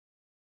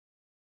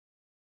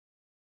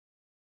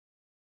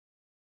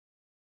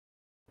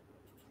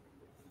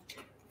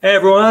Hey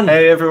everyone.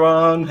 Hey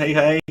everyone. Hey,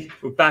 hey.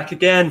 We're back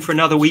again for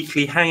another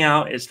weekly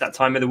hangout. It's that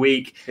time of the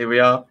week. Here we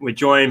are. We're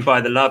joined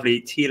by the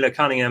lovely Teela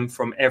Cunningham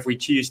from Every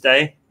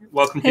Tuesday.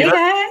 Welcome, Hey Teela.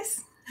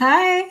 guys.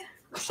 Hi.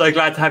 So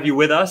glad to have you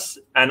with us.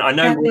 And I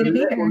know we're a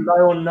little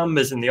low on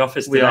numbers in the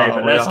office today,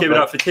 but let's give it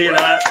up for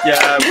Teela.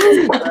 Yeah.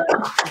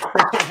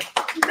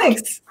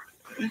 Thanks.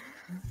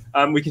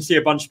 We can see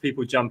a bunch of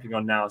people jumping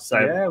on now. So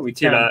yeah,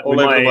 Teela, all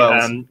over the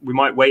world. We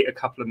might wait a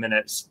couple of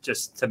minutes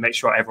just to make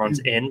sure everyone's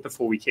in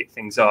before we kick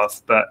things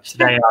off. But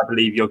today, I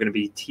believe you're going to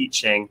be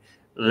teaching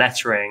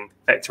lettering,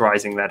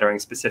 vectorizing lettering,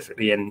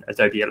 specifically in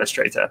Adobe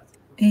Illustrator.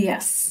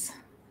 Yes.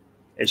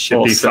 It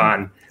should be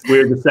fun. We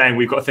were just saying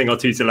we've got a thing or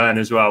two to learn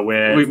as well.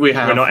 We're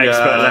not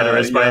expert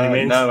letterers by any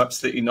means. No,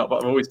 absolutely not.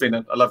 But I've always been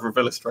a lover of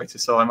Illustrator,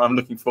 so I'm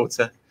looking forward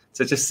to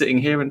just sitting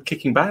here and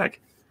kicking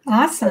back.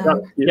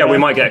 Awesome. Yeah, we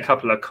might get a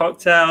couple of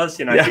cocktails,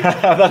 you know.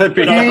 Yeah, that'd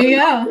be there you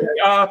go.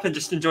 Up and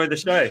just enjoy the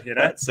show, you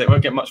know. That's it.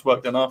 Won't get much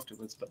work done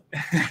afterwards. But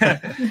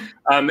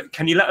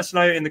can you let us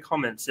know in the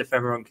comments if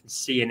everyone can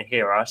see and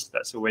hear us?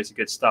 That's always a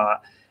good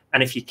start.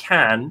 And if you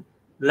can,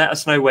 let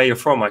us know where you're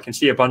from. I can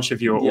see a bunch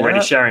of you are already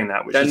sharing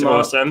that, which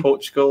Denmark, is awesome.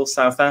 Portugal,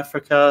 South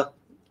Africa,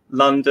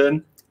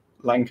 London,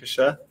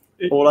 Lancashire,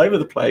 all over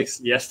the place.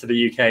 Yes to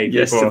the UK.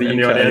 Yes to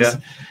the UK.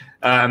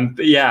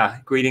 But yeah,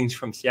 greetings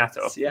from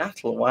Seattle.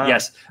 Seattle, wow.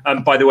 Yes.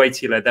 By the way,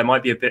 Teela, there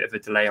might be a bit of a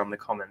delay on the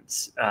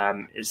comments.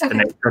 It's the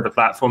nature of the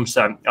platform.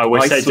 So I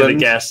always say to the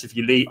guests, if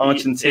you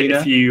Argentina,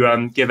 if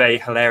you give a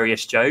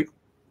hilarious joke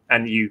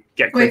and you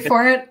get wait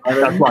for it.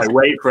 That's right.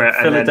 Wait for it.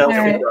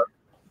 Philadelphia.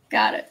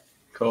 Got it.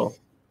 Cool.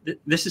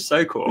 This is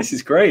so cool. This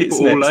is great.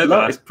 Isn't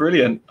it? It's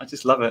brilliant. I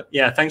just love it.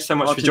 Yeah. Thanks so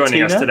much for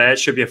joining us today. It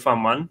should be a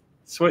fun one.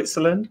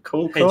 Switzerland.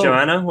 Cool. Hey,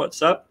 Joanna,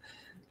 what's up?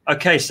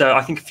 Okay, so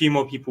I think a few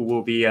more people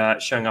will be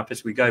showing up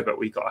as we go, but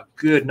we've got a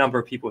good number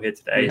of people here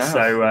today.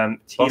 So,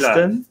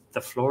 Teela,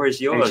 the floor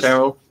is yours. Hey,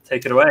 Cheryl.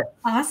 Take it away.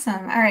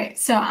 Awesome. All right,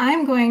 so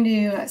I'm going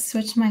to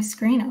switch my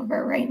screen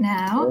over right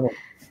now. Cool.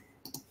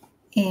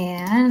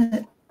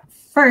 And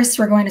first,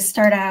 we're going to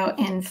start out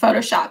in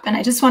Photoshop. And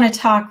I just want to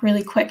talk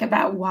really quick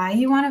about why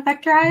you want to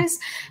vectorize.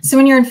 So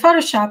when you're in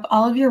Photoshop,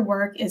 all of your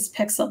work is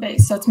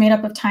pixel-based. So it's made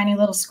up of tiny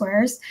little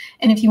squares.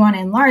 And if you want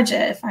to enlarge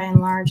it, if I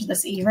enlarge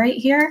this E right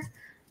here,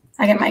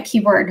 I get my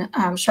keyboard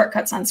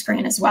shortcuts on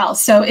screen as well.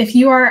 So if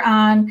you are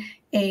on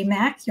a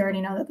Mac, you already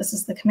know that this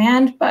is the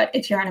command, but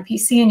if you're on a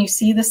PC and you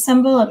see the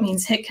symbol, it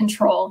means hit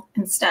Control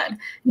instead, and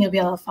you'll be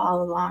able to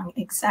follow along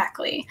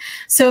exactly.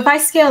 So if I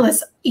scale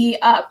this E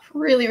up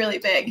really, really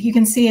big, you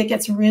can see it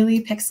gets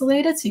really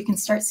pixelated, so you can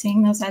start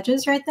seeing those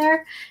edges right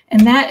there.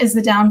 And that is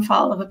the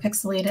downfall of a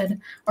pixelated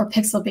or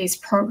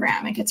pixel-based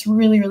program. It gets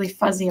really, really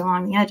fuzzy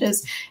along the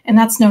edges, and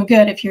that's no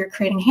good if you're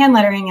creating hand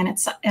lettering and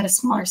it's at a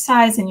smaller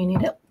size and you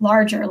need it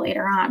larger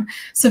later on.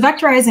 So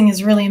vectorizing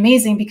is really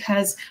amazing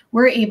because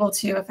we're able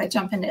to, if I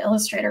jump into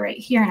Illustrator right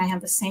here and I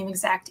have the same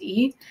exact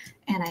E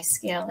and I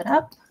scale it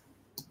up,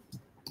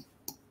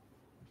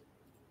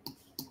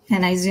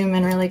 and I zoom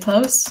in really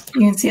close,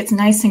 you can see it's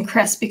nice and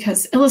crisp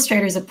because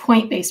Illustrator is a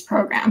point-based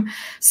program.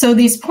 So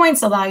these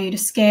points allow you to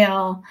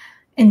scale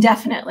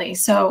indefinitely.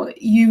 So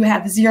you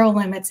have zero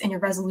limits and your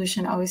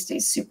resolution always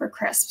stays super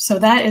crisp. So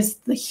that is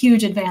the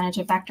huge advantage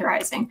of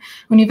vectorizing.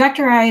 When you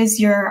vectorize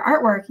your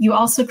artwork, you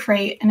also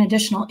create an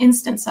additional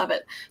instance of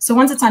it. So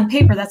once it's on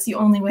paper, that's the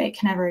only way it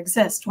can ever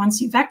exist. Once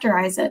you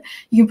vectorize it,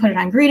 you can put it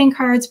on greeting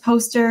cards,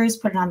 posters,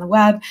 put it on the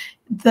web.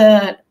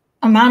 The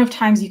amount of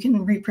times you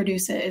can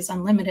reproduce it is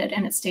unlimited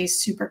and it stays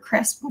super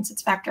crisp once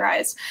it's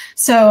vectorized.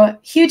 So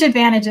huge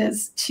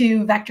advantages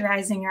to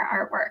vectorizing your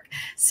artwork.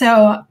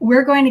 So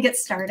we're going to get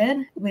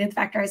started with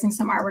vectorizing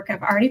some artwork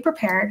I've already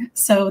prepared.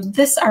 So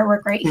this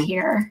artwork right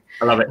here.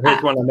 I love it.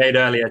 Here's one I made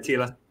earlier,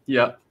 Teela.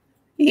 Yeah.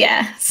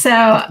 Yeah,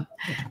 so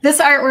this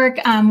artwork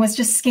was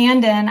just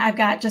scanned in. I've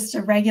got just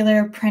a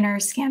regular printer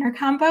scanner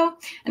combo,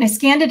 and I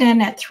scanned it in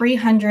at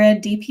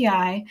 300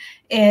 DPI.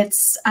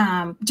 It's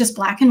just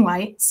black and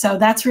white, so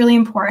that's really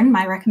important.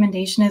 My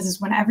recommendation is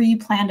whenever you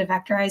plan to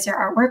vectorize your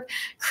artwork,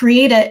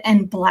 create it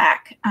in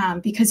black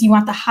because you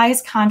want the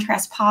highest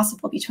contrast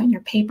possible between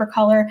your paper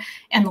color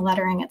and the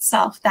lettering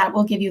itself. That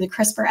will give you the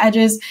crisper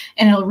edges,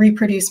 and it'll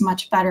reproduce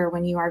much better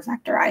when you are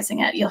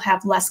vectorizing it. You'll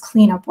have less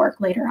cleanup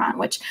work later on,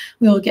 which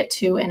we will get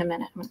to in a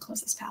minute. I'm going to close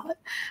this palette.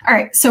 All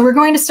right, so we're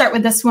going to start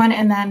with this one,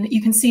 and then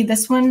you can see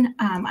this one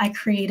I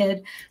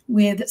created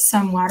with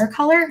some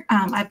watercolor.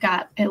 I've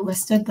got it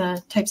listed,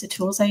 the types of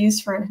tools I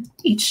use for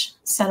each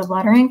set of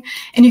lettering,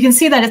 and you can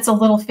see that it's a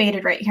little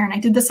faded right here, and I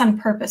did this on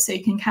purpose so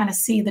you can kind of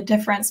see the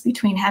difference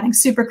between having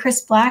super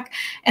crisp black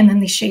and then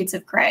the shades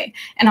of gray,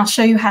 and I'll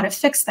show you how to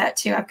fix that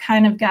too. I've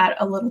kind of got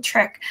a little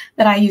trick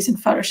that I use in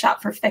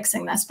Photoshop for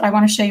fixing this, but I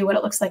want to show you what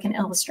it looks like in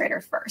Illustrator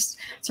first.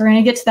 So we're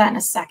going to get to that in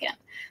a second.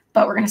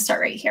 But we're going to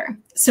start right here.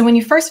 So when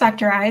you first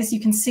vectorize, you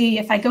can see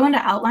if I go into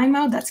outline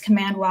mode, that's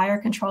Command Y or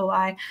Control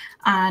Y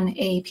on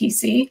a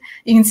PC,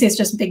 you can see it's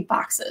just big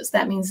boxes.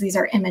 That means these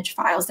are image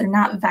files. They're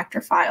not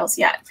vector files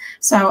yet.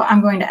 So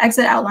I'm going to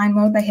exit outline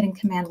mode by hitting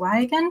Command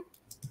Y again.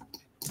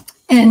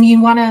 And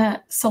you want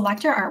to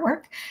select your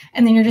artwork,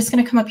 and then you're just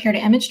going to come up here to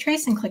image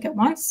trace and click it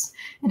once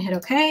and hit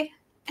OK.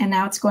 And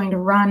now it's going to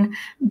run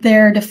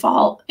their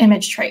default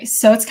image trace.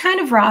 So it's kind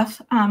of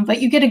rough,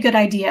 but you get a good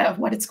idea of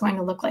what it's going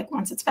to look like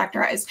once it's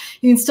vectorized.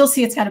 You can still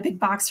see it's got a big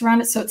box around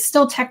it, so it's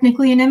still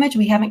technically an image.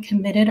 We haven't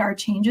committed our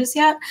changes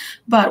yet,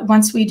 but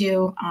once we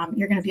do,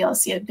 you're going to be able to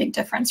see a big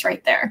difference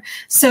right there.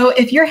 So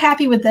if you're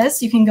happy with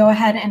this, you can go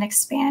ahead and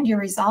expand your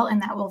result, and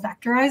that will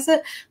vectorize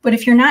it. But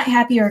if you're not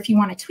happy, or if you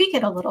want to tweak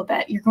it a little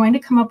bit, you're going to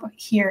come up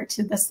here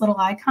to this little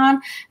icon,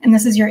 and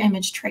this is your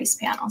image trace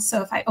panel.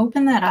 So if I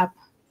open that up,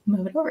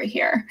 move it over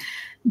here.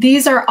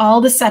 These are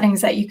all the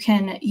settings that you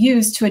can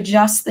use to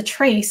adjust the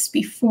trace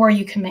before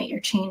you commit your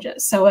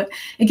changes. So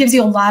it gives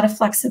you a lot of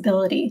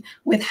flexibility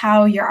with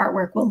how your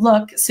artwork will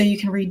look, so you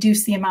can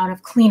reduce the amount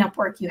of cleanup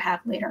work you have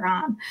later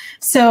on.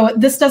 So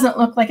this doesn't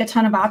look like a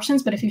ton of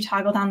options, but if you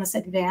toggle down this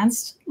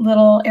advanced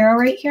little arrow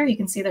right here, you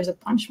can see there's a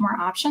bunch more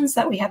options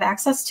that we have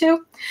access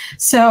to.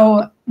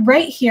 So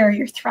right here,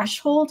 your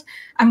threshold,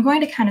 I'm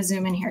going to kind of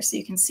zoom in here so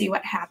you can see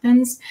what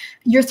happens.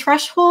 Your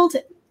threshold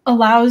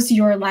allows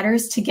your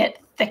letters to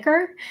get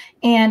thicker,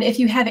 and if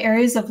you have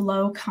areas of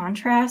low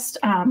contrast,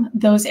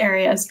 those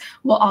areas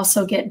will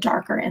also get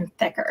darker and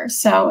thicker.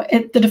 So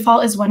the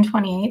default is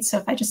 128, so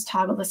if I just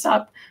toggle this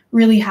up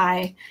really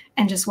high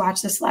and just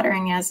watch this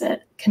lettering as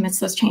it commits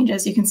those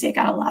changes, you can see it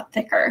got a lot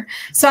thicker.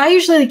 So I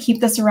usually keep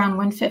this around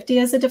 150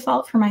 as a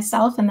default for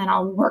myself, and then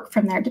I'll work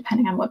from there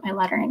depending on what my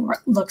lettering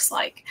looks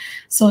like.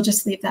 So we'll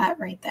just leave that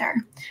right there.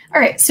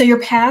 All right, so your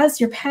paths,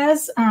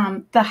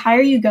 the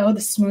higher you go,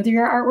 the smoother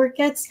your artwork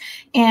gets.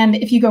 And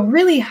if you go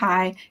really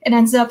high, it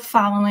ends up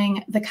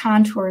following the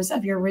contours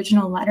of your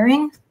original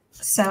lettering.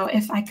 So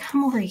if I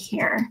come over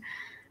here,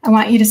 I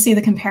want you to see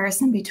the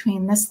comparison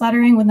between this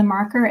lettering with the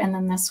marker and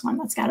then this one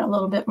that's got a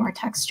little bit more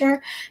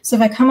texture. So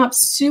if I come up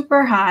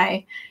super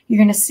high, you're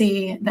going to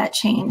see that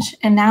change.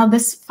 And now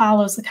this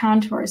follows the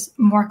contours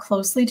more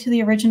closely to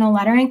the original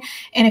lettering.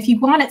 And if you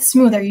want it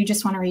smoother, you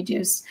just want to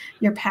reduce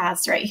your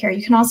paths right here.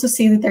 You can also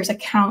see that there's a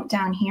count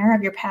down here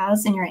of your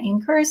paths and your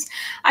anchors.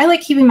 I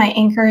like keeping my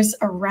anchors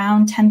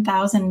around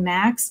 10,000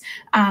 max,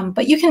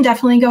 but you can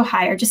definitely go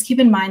higher. Just keep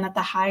in mind that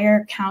the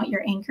higher count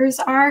your anchors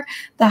are,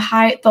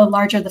 the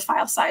larger the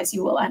file size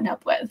you will end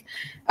up with.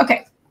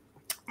 Okay.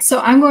 So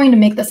I'm going to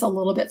make this a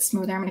little bit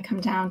smoother. I'm going to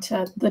come down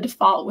to the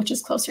default, which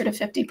is closer to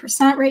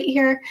 50% right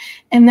here.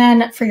 And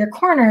then for your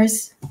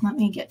corners, let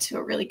me get to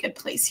a really good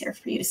place here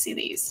for you to see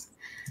these.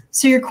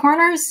 So your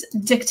corners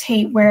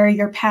dictate where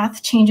your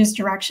path changes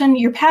direction.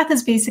 Your path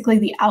is basically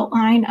the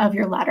outline of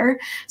your letter.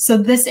 So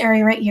this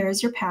area right here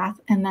is your path,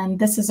 and then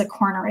this is a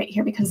corner right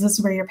here because this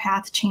is where your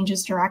path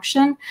changes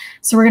direction.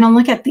 So we're going to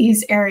look at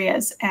these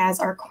areas as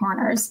our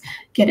corners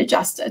get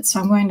adjusted. So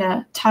I'm going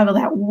to toggle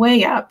that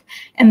way up,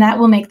 and that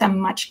will make them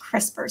much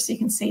crisper. So you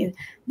can see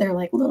they're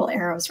like little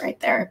arrows right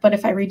there. But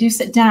if I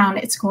reduce it down,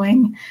 it's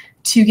going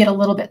to get a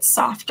little bit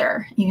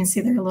softer. You can see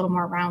they're a little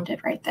more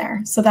rounded right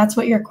there. So that's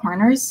what your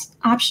corners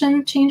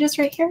option changes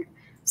right here.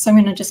 So I'm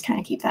going to just kind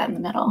of keep that in the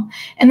middle.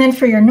 And then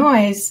for your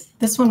noise,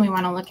 this one we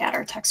want to look at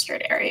our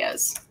textured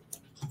areas.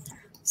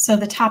 So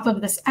the top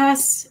of this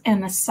S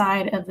and the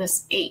side of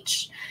this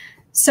H.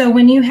 So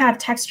when you have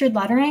textured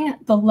lettering,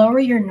 the lower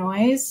your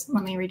noise,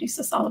 let me reduce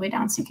this all the way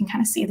down so you can kind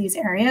of see these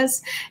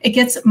areas, it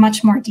gets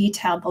much more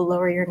detailed the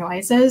lower your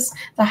noise is.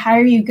 The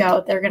higher you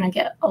go, they're going to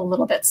get a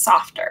little bit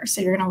softer.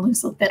 So you're going to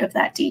lose a bit of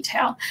that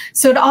detail.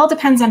 So it all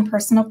depends on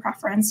personal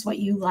preference, what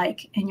you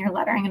like in your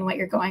lettering and what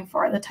you're going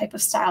for, the type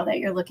of style that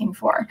you're looking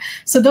for.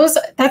 So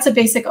that's a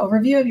basic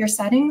overview of your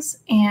settings.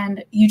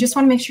 And you just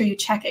want to make sure you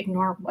check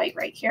ignore white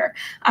right here.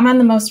 I'm on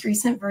the most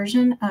recent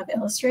version of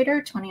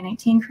Illustrator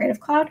 2019 Creative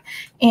Cloud.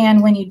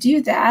 And when you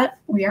do that,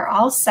 we are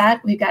all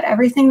set. We've got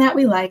everything that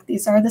we like.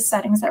 These are the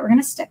settings that we're going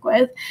to stick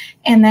with.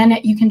 And then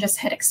you can just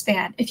hit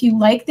expand. If you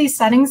like these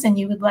settings and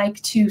you would like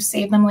to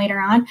save them later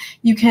on,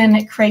 you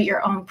can create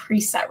your own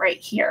preset right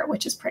here,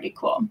 which is pretty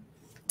cool.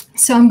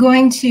 So I'm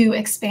going to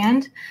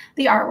expand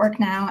the artwork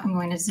now. I'm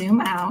going to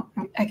zoom out.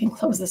 I can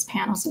close this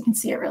panel so you can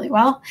see it really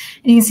well.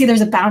 And you can see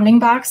there's a bounding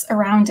box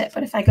around it.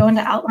 But if I go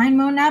into outline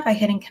mode now by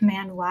hitting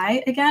Command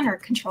Y again, or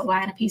Control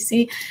Y on a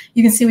PC,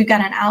 you can see we've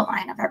got an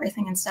outline of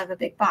everything instead of a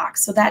big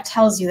box. So that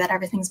tells you that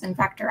everything's been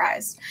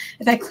vectorized.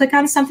 If I click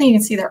on something, you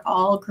can see they're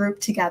all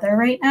grouped together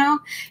right now.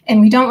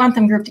 And we don't want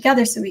them grouped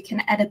together so we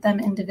can edit them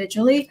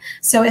individually.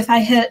 So if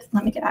I hit,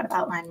 let me get out of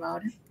outline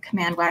mode,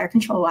 Command Y or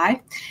Control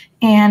Y,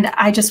 and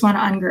I just want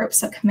to ungroup.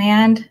 So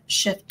Command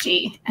Shift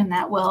G, and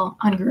that will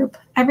ungroup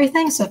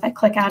everything. So if I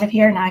click out of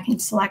here, now I can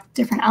select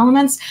different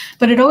elements,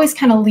 but it always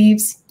kind of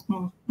leaves,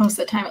 well, most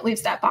of the time it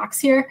leaves that box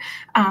here.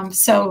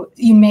 So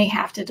you may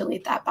have to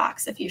delete that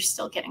box if you're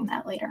still getting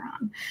that later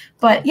on.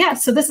 But yeah,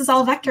 so this is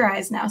all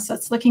vectorized now. So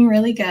it's looking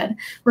really good.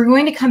 We're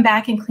going to come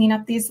back and clean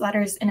up these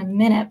letters in a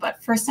minute.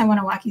 But first I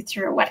want to walk you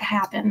through what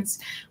happens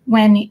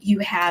when you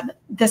have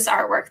this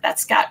artwork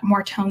that's got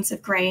more tones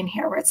of gray in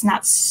here where it's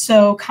not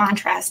so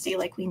contrasty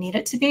like we need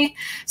it to be.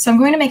 So I'm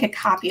going to make a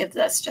copy of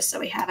this just so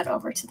we have it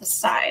over to the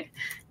side.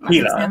 Let me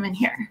zoom in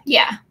here.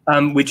 Yeah.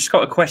 We just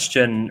got a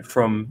question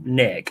from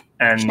Nick,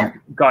 and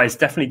sure. guys,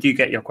 definitely do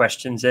get your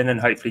questions in, and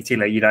hopefully,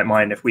 Teela, you don't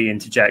mind if we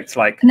interject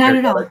like not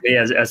at all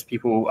as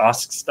people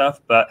ask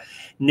stuff. But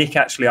Nick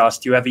actually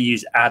asked, do you ever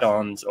use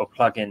add-ons or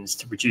plugins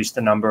to reduce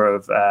the number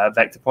of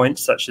vector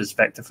points, such as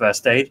Vector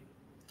First Aid?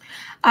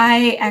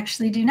 I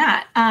actually do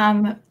not.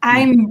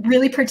 I'm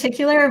really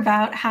particular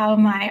about how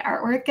my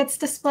artwork gets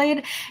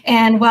displayed.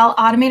 And while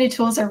automated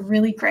tools are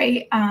really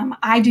great,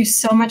 I do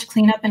so much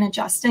cleanup and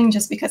adjusting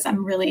just because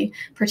I'm really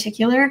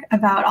particular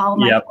about all of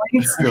my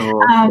points.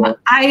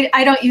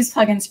 I don't use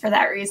plugins for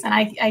that reason.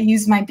 I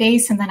use my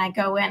base and then I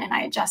go in and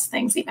I adjust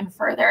things even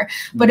further.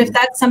 But if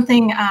that's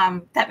something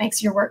that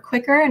makes your work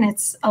quicker and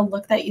it's a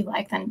look that you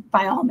like, then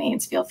by all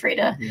means, feel free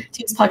to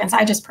use plugins.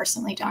 I just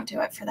personally don't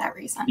do it for that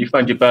reason. You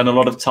find you burn a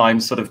lot of time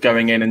sort of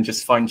going in and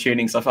just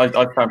fine-tuning stuff. I've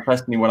found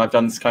personally when I've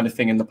done this kind of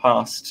thing in the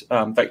past,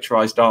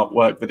 vectorized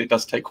artwork, that it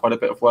does take quite a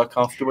bit of work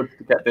afterwards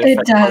to get the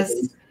effect.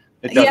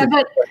 It does.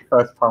 But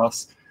first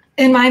pass.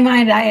 In my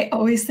mind, I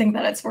always think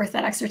that it's worth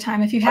that extra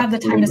time if you have the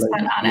time to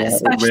spend on it,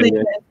 especially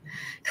with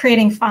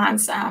creating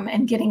fonts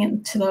and getting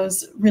into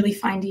those really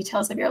fine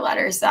details of your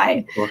letters.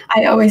 I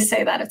always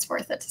say that it's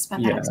worth it to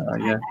spend that extra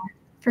time there,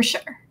 for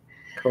sure.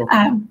 Cool.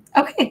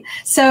 Okay,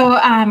 so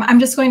I'm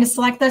just going to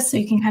select this so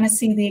you can kind of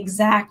see the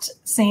exact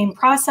same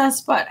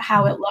process, but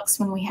how it looks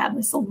when we have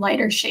this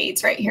lighter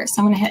shades right here.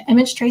 So I'm going to hit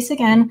Image Trace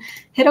again,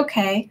 hit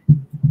OK.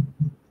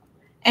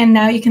 And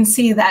now you can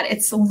see that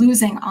it's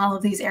losing all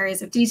of these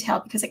areas of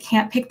detail because it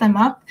can't pick them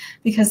up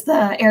because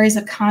the areas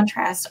of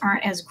contrast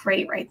aren't as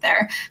great right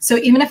there. So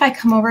even if I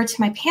come over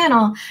to my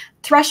panel,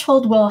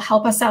 threshold will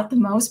help us out the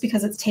most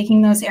because it's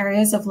taking those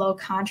areas of low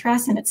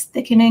contrast and it's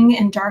thickening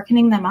and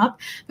darkening them up.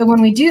 But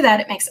when we do that,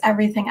 it makes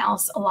everything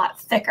else a lot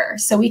thicker.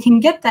 So we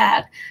can get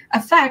that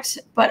effect,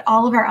 but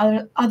all of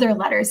our other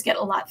letters get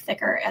a lot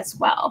thicker as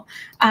well.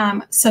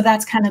 So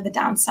that's kind of the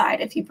downside.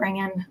 If you bring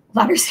in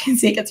letters, you can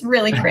see it gets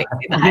really crazy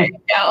the higher you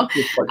go.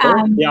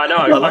 Yeah, I know.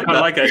 I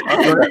like it.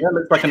 That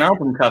looks like an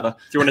album cover.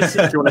 Do you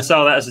want to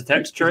sell that as a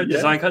texture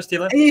design cut,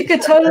 Teela? You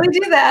could totally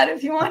do that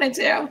if you wanted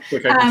to.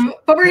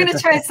 But we're going to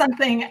try something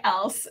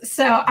else.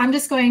 So I'm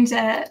just going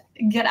to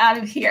get out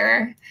of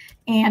here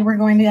and we're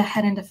going to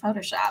head into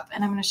Photoshop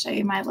and I'm going to show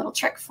you my little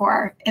trick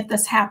for if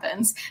this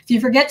happens. If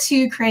you forget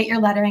to create your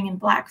lettering in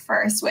black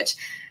first, which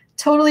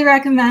totally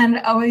recommend,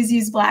 always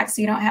use black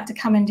so you don't have to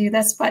come and do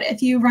this. But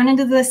if you run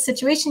into this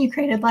situation, you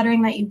created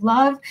lettering that you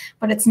love,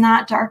 but it's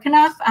not dark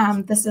enough,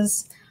 this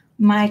is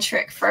my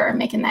trick for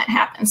making that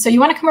happen. So you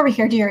want to come over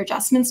here to your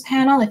adjustments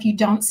panel. If you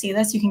don't see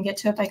this, you can get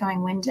to it by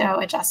going Window,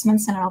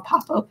 Adjustments, and it'll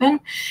pop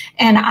open.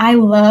 And I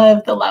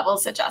love the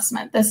levels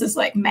adjustment. This is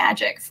like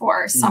magic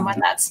for someone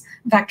that's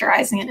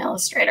vectorizing in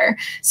Illustrator.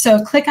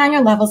 So click on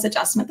your levels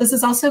adjustment. This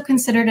is also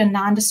considered a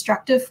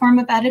non-destructive form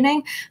of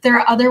editing. There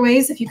are other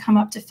ways. If you come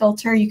up to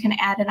filter, you can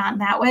add it on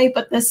that way,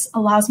 but this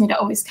allows me to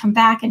always come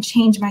back and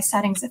change my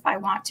settings if I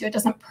want to. It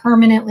doesn't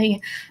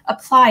permanently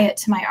apply it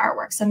to my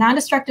artwork. So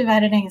non-destructive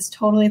editing is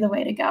totally the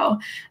way to go.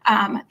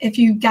 If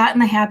you got in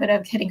the habit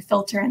of hitting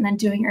filter and then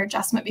doing your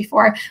adjustment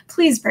before,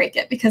 please break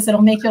it because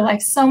it'll make your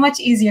life so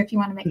much easier if you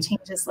want to make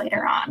changes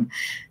later on.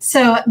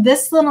 So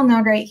this little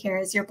node right here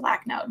is your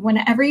black node.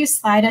 Whenever you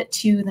slide it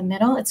to the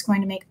middle, it's going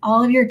to make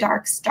all of your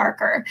darks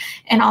darker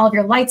and all of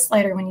your lights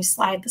lighter when you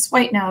slide this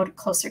white node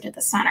closer to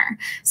the center.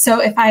 So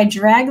if I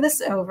drag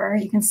this over,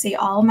 you can see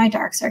all of my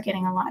darks are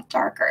getting a lot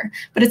darker,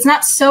 but it's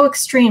not so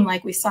extreme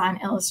like we saw in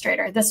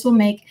Illustrator. This will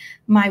make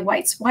my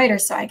whites whiter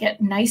so I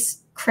get nice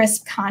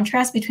crisp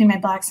contrast between my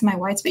blacks and my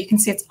whites, but you can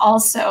see it's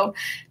also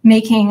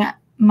making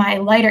my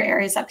lighter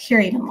areas up here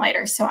even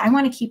lighter. So I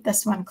want to keep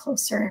this one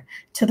closer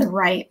to the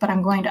right, but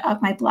I'm going to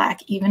up my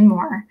black even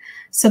more.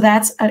 So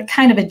that's a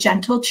kind of a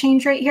gentle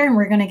change right here, and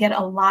we're going to get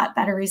a lot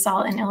better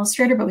result in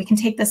Illustrator, but we can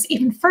take this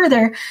even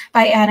further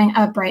by adding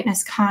a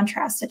brightness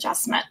contrast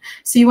adjustment.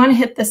 So you want to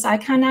hit this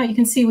icon now. You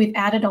can see we've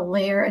added a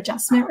layer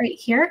adjustment right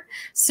here,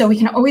 so we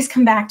can always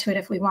come back to it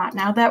if we want.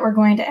 Now that we're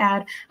going to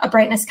add a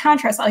brightness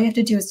contrast, all you have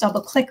to do is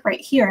double click right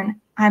here,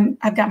 and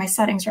I've got my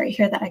settings right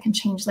here that I can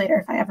change later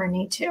if I ever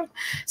need to.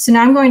 So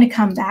now I'm going to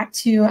come back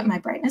to my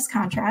brightness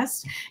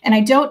contrast, and I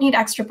don't need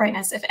extra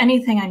brightness. If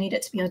anything, I need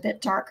it to be a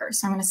bit darker.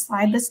 So I'm going to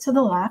slide this to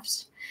the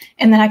left,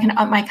 and then I can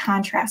up my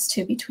contrast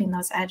too between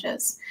those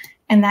edges.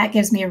 And that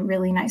gives me a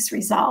really nice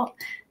result,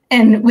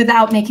 and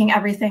without making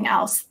everything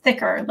else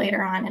thicker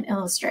later on in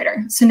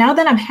Illustrator. So now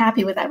that I'm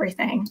happy with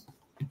everything,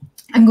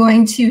 I'm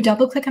going to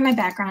double click on my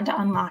background to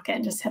unlock it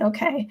and just hit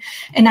OK.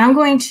 And now I'm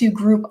going to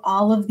group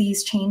all of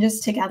these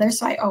changes together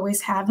so I always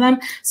have them.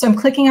 So I'm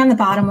clicking on the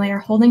bottom layer,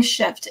 holding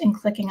Shift and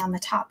clicking on the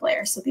top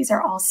layer. So these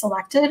are all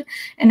selected.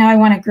 And now I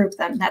want to group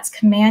them. That's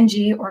Command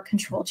G or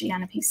Control G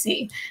on a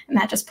PC. And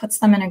that just puts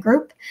them in a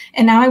group.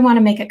 And now I want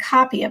to make a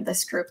copy of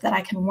this group that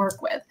I can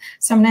work with.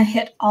 So I'm going to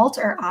hit Alt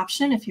or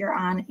Option if you're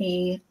on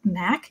a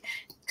Mac.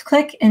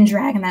 Click and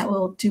drag, and that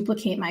will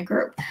duplicate my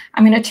group.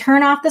 I'm going to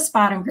turn off this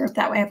bottom group.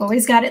 That way I've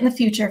always got it in the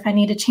future if I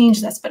need to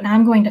change this, but now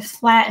I'm going to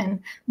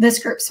flatten this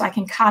group so I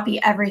can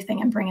copy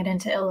everything and bring it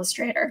into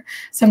Illustrator.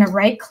 So I'm going to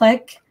right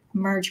click,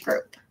 merge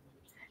group.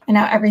 And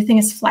now everything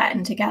is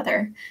flattened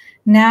together.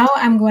 Now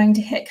I'm going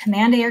to hit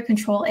Command A or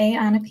Control A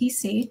on a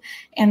PC,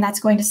 and that's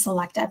going to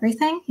select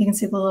everything. You can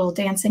see the little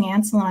dancing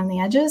ants along the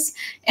edges,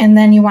 and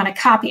then you want to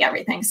copy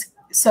everything.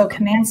 So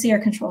Command C or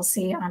Control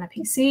C on a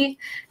PC,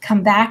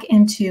 come back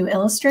into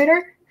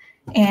Illustrator,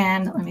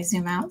 and let me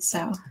zoom out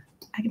so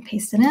I can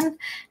paste it in.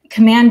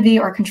 Command V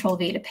or Control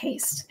V to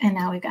paste. And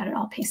now we've got it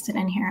all pasted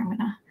in here. I'm going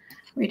to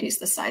reduce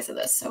the size of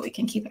this so we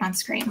can keep it on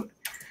screen.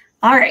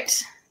 All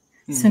right.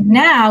 So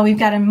now we've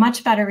got a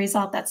much better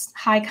result that's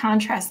high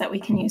contrast that we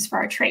can use for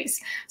our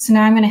trace. So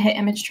now I'm going to hit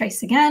Image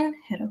Trace again,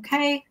 hit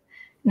OK.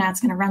 Now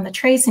it's going to run the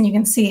trace, and you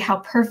can see how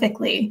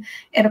perfectly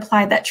it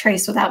applied that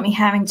trace without me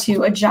having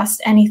to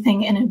adjust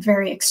anything in a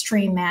very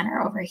extreme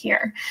manner over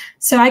here.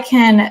 So I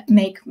can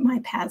make my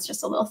paths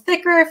just a little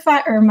thicker,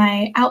 or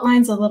my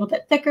outlines a little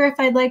bit thicker if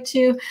I'd like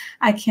to.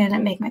 I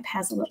can make my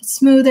paths a little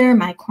smoother,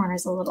 my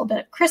corners a little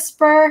bit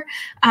crisper.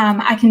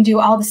 I can do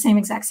all the same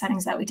exact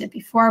settings that we did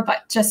before,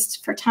 but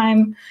just for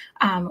time,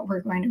 we're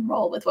going to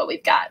roll with what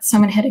we've got. So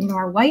I'm going to hit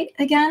Ignore White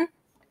again,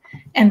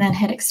 and then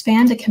hit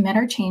Expand to commit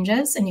our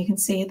changes. And you can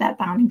see that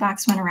bounding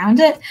box went around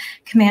it.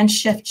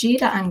 Command-Shift-G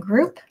to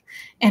ungroup.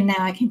 And now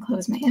I can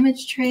close my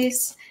image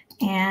trace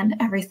and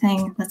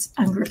everything. Let's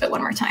ungroup it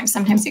one more time.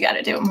 Sometimes you got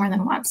to do it more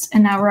than once.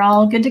 And now we're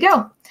all good to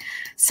go.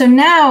 So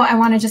now I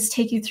want to just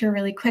take you through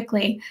really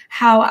quickly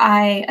how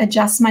I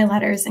adjust my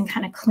letters and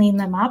kind of clean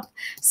them up.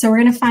 So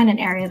we're going to find an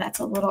area that's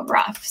a little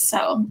rough.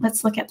 So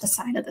let's look at the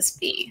side of this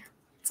B.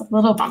 It's a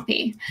little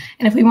bumpy.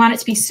 And if we want it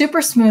to be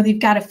super smooth, you've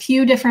got a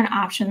few different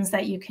options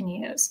that you can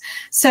use.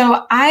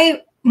 So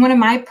one of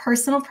my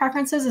personal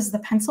preferences is the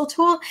pencil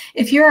tool.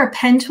 If you're a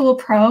pen tool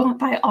pro,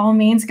 by all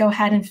means, go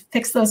ahead and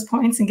fix those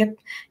points and get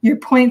your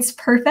points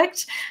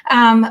perfect.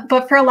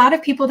 But for a lot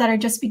of people that are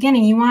just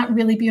beginning, you want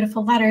really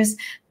beautiful letters,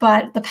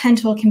 but the pen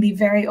tool can be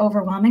very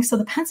overwhelming. So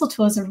the pencil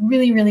tool is a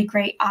really, really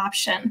great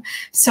option.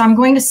 So I'm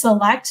going to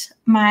select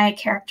my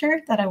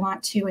character that I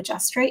want to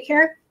adjust right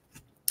here.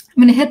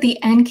 I'm going to hit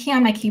the N key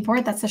on my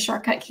keyboard. That's the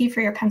shortcut key for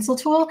your pencil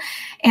tool.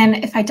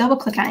 And if I double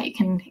click on it, you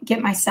can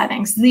get my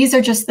settings. These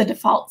are just the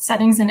default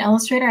settings in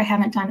Illustrator. I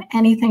haven't done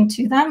anything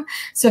to them.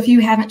 So if you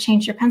haven't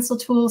changed your pencil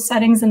tool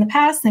settings in the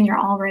past, then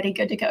you're already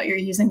good to go. You're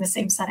using the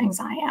same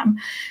settings I am.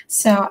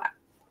 So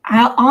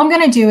all I'm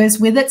going to do is,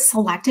 with it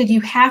selected,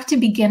 you have to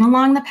begin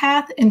along the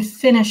path and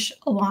finish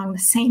along the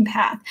same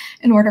path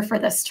in order for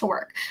this to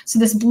work. So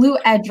this blue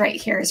edge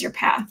right here is your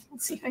path.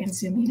 Let's see if I can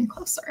zoom in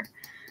closer.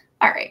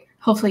 All right.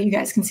 Hopefully you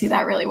guys can see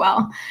that really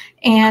well.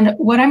 And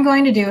what I'm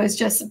going to do is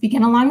just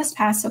begin along this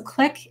path. So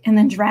click and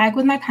then drag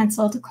with my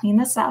pencil to clean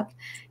this up,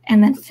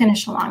 and then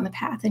finish along the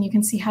path. And you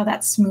can see how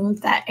that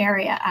smoothed that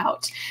area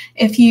out.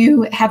 If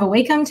you have a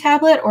Wacom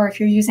tablet, or if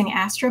you're using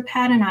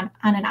AstroPad and on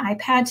an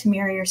iPad to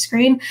mirror your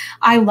screen,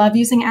 I love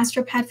using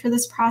AstroPad for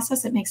this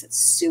process. It makes it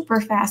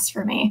super fast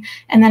for me.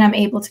 And then I'm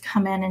able to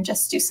come in and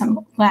just do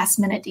some last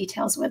minute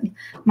details with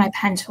my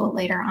pen tool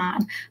later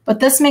on. But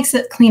this makes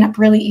it clean up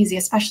really easy,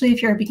 especially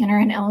if you're a beginner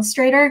in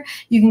Illustrator.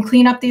 You can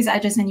clean up these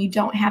edges and you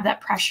don't have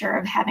that pressure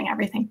of having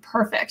everything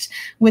perfect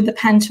with the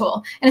pen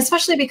tool. And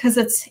especially because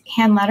it's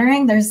hand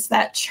lettering, there's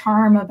that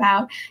charm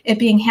about it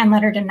being hand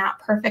lettered and not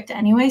perfect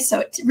anyway. So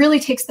it really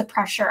takes the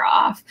pressure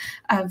off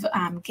of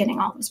getting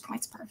all those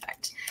points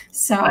perfect.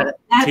 So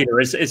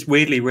it's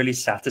weirdly really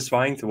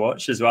satisfying to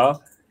watch as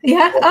well.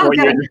 Yeah. Oh, what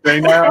you're just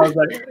doing there, I was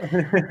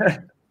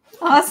like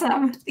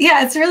Awesome.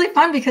 Yeah, it's really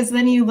fun because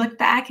then you look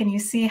back and you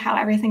see how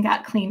everything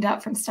got cleaned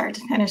up from start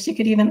to finish. You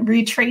could even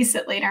retrace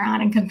it later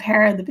on and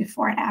compare the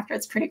before and after.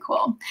 It's pretty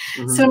cool.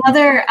 So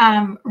another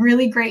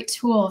really great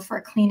tool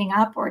for cleaning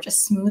up or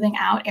just smoothing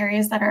out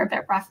areas that are a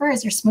bit rougher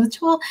is your smooth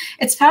tool.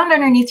 It's found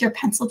underneath your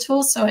pencil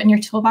tool. So in your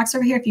toolbox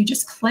over here, if you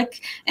just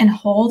click and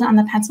hold on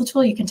the pencil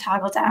tool, you can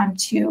toggle down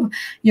to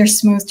your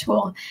smooth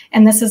tool.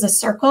 And this is a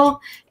circle,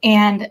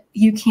 and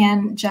you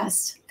can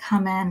just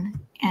come in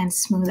and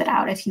smooth it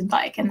out if you'd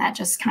like. And that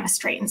just kind of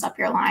straightens up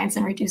your lines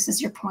and reduces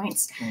your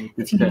points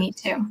if you need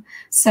to.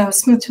 So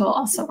smooth tool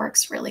also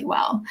works really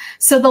well.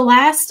 So the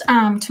last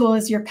tool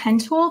is your pen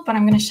tool, but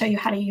I'm going to show you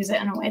how to use it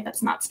in a way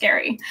that's not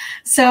scary.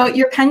 So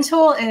your pen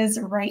tool is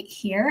right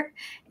here.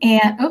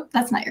 And oh,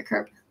 that's not your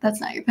curve. That's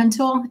not your pen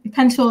tool. Your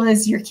pen tool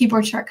is your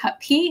keyboard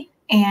shortcut P.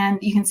 And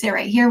you can see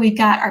right here, we've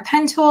got our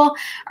pen tool,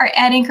 our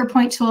add anchor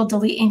point tool,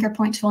 delete anchor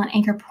point tool, and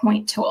anchor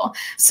point tool.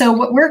 So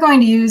what we're going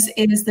to use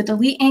is the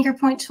delete anchor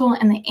point tool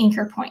and the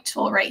anchor point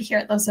tool right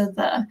here. Those are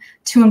the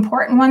two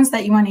important ones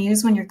that you want to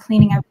use when you're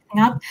cleaning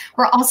everything up.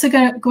 We're also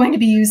going to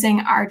be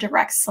using our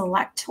direct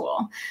select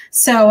tool.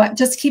 So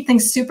just keep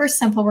things super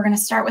simple. We're going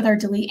to start with our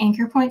delete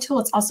anchor point tool.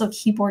 It's also a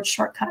keyboard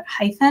shortcut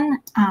hyphen.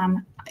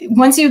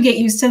 Once you get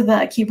used to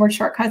the keyboard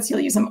shortcuts,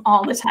 you'll use them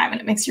all the time, and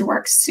it makes your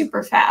work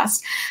super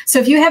fast. So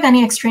if you have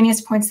any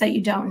extraneous points that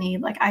you don't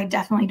need, like I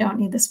definitely don't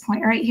need this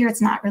point right here,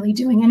 it's not really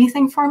doing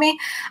anything for me,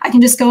 I can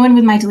just go in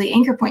with my delete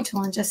anchor point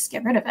tool and just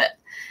get rid of it.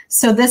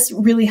 So this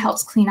really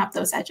helps clean up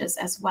those edges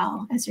as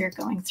well as you're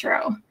going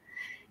through.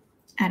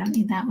 I don't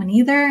need that one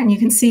either. And you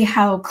can see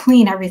how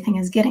clean everything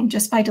is getting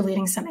just by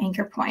deleting some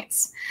anchor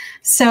points.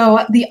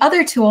 So the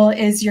other tool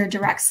is your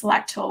direct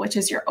select tool, which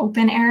is your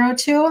open arrow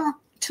tool.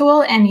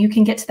 tool, and you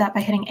can get to that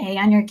by hitting A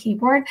on your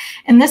keyboard.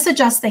 And this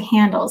adjusts the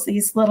handles.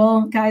 These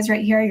little guys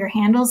right here are your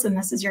handles, and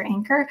this is your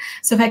anchor.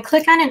 So if I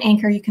click on an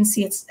anchor, you can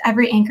see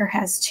every anchor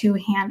has 2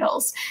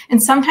 handles.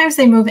 And sometimes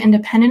they move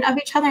independent of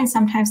each other, and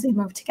sometimes they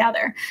move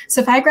together.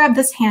 So if I grab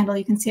this handle,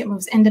 you can see it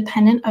moves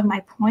independent of my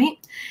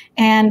point.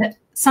 And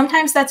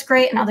sometimes that's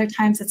great, and other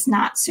times it's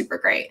not super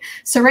great.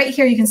 So right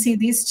here, you can see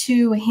these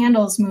 2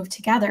 handles move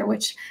together,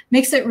 which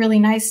makes it really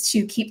nice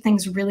to keep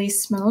things really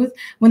smooth.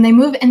 When they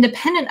move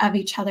independent of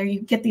each other, you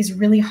get these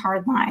really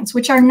hard lines,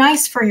 which are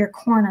nice for your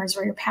corners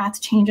where your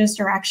path changes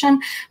direction.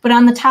 But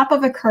on the top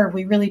of a curve,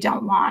 we really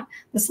don't want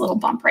this little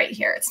bump right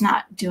here. It's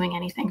not doing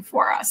anything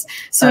for us.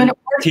 So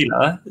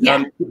Teela,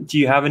 do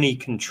you have any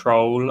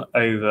control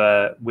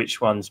over which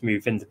ones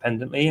move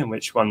independently and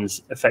which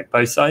ones affect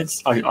both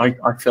sides? I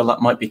feel that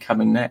might be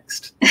coming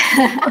next.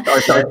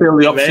 I feel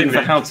the option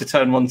for how to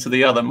turn one to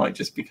the other might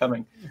just be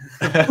coming.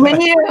 when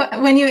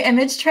you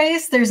image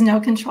trace, there's no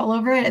control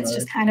over it. It's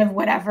just kind of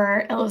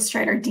whatever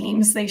Illustrator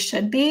deems they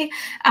should be.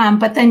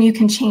 But then you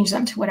can change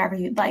them to whatever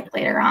you'd like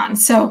later on.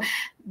 So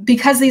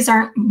because these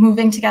aren't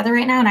moving together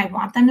right now and I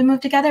want them to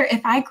move together,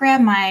 if I grab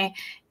my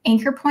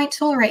anchor point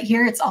tool right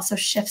here, it's also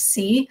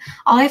Shift-C.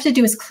 All I have to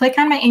do is click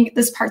on my anchor.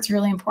 This part's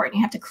really important.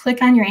 You have to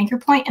click on your anchor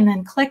point and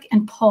then click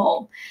and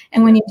pull.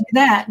 And when you do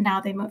that,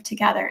 now they move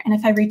together. And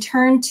if I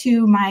return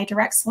to my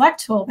direct select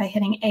tool by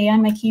hitting A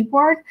on my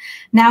keyboard,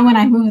 now when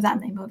I move them,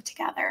 they move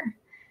together.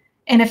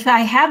 And if I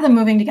have them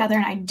moving together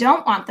and I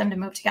don't want them to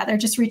move together,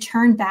 just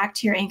return back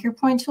to your anchor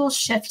point tool,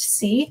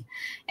 Shift-C,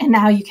 and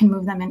now you can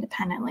move them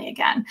independently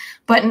again.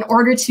 But in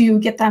order to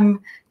get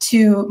them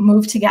to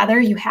move together,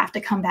 you have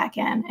to come back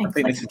in and I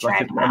think this is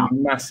like a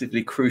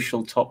massively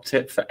crucial top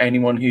tip for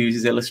anyone who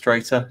uses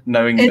Illustrator,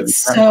 knowing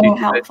it's so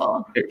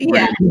helpful.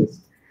 Really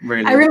is.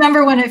 Really. I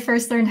remember when I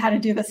first learned how to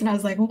do this and I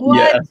was like, what?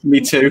 Yeah, me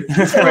too.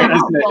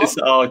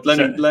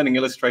 Learning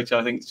Illustrator,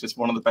 I think it's just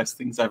one of the best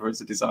things ever as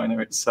a designer.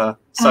 It's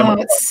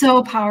it's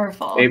so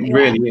powerful. It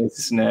really is,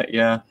 isn't it?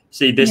 Yeah.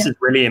 See, this is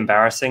really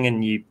embarrassing,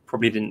 and you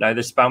probably didn't know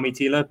this about me,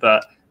 Teela,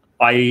 but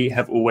I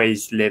have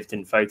always lived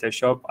in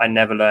Photoshop. I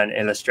never learned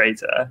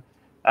Illustrator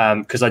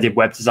because I did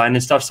web design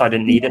and stuff, so I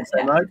didn't need it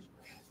so much.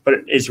 But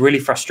it's really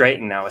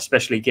frustrating now,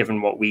 especially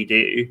given what we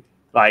do.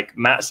 Like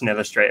Matt's an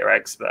Illustrator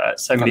expert.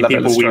 So many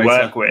people we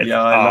work with.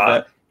 Yeah, I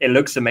love it. It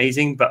looks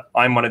amazing, but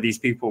I'm one of these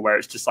people where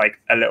it's just like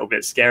a little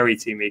bit scary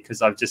to me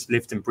because I've just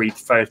lived and breathed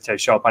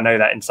Photoshop. I know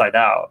that inside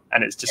out,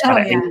 and it's just kind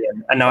of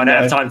alien. And now I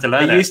don't have time to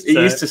learn it. It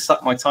used to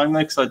suck my time though,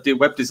 because I'd do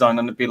web design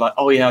and it'd be like,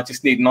 oh yeah, I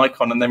just need an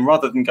icon, and then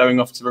rather than going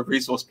off to a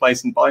resource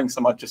place and buying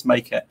some, I'd just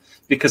make it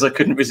because I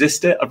couldn't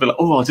resist it. I'd be like,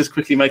 oh, I'll just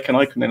quickly make an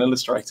icon in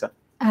Illustrator.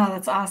 Oh,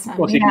 that's awesome.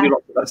 Well, you can do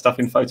lots of that stuff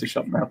in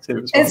Photoshop now too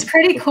as well. It's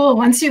pretty cool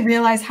once you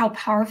realize how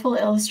powerful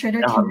Illustrator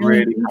can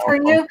really be for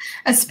you,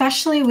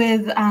 especially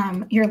with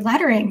your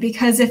lettering,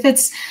 because if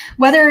it's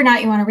whether or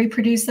not you want to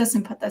reproduce this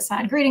and put this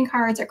on greeting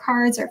cards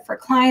or for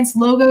clients,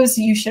 logos,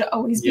 you should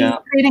always be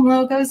creating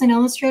logos in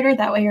Illustrator.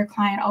 That way your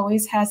client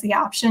always has the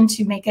option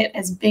to make it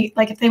as big.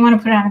 Like if they want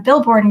to put it on a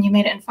billboard and you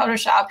made it in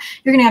Photoshop,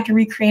 you're going to have to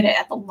recreate it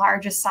at the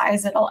largest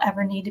size it'll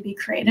ever need to be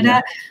created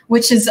at,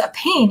 which is a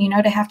pain, you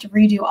know, to have to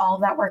redo all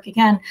of that work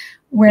again.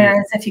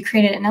 Whereas if you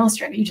create it in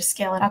Illustrator, you just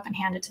scale it up and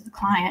hand it to the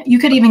client. You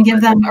could even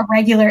give them a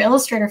regular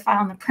Illustrator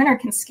file and the printer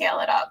can scale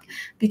it up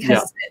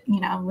because,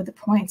 you know, with the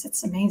points,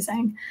 it's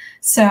amazing.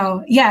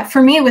 So yeah,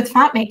 for me with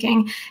font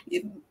making,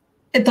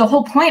 the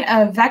whole point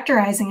of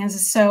vectorizing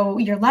is so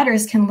your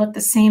letters can look the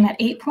same at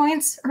 8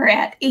 points or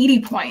at 80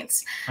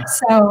 points.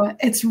 So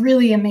it's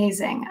really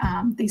amazing,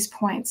 these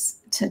points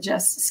to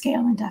just scale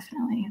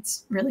indefinitely.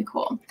 It's really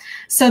cool.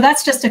 So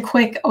that's just a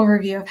quick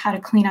overview of how to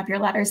clean up your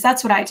letters.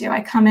 That's what I do.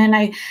 I come in,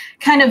 I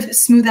kind of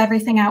smooth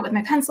everything out with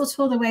my pencil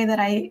tool the way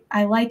that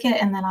I like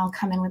it, and then I'll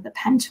come in with the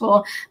pen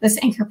tool, this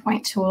anchor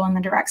point tool, and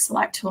the direct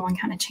select tool, and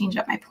kind of change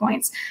up my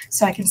points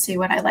so I can see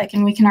what I like.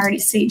 And we can already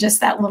see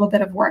just that little bit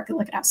of work.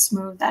 Look at how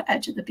smooth that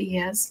edge of the B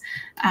is.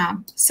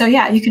 So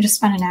yeah, you could just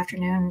spend an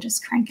afternoon and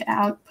just crank it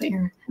out, put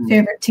your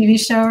favorite TV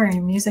show or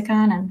your music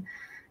on, and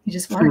you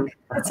just work.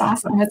 It's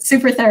awesome. It's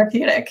super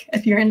therapeutic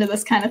if you're into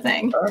this kind of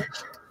thing.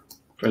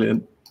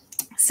 Brilliant.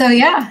 So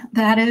yeah,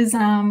 that is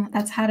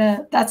that's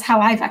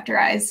how I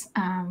vectorize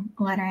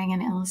lettering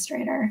in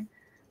Illustrator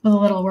with a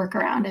little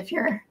workaround if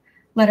your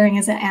lettering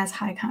isn't as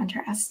high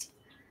contrast.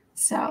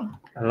 So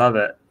I love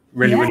it.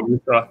 Really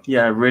useful.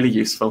 Yeah, really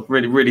useful.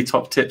 Really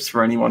top tips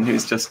for anyone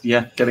who's just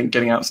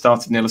getting out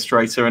started in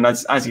Illustrator. And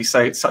as you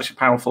say, it's such a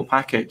powerful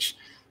package.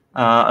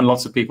 And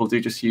lots of people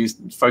do just use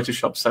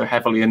Photoshop so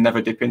heavily and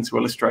never dip into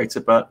Illustrator.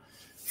 But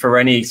for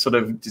any sort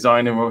of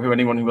designer or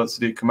anyone who wants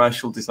to do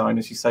commercial design,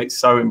 as you say, it's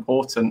so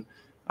important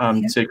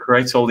to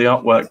create all the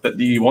artwork that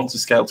you want to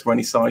scale to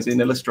any size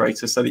in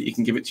Illustrator so that you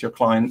can give it to your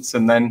clients,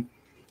 and then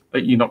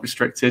you're not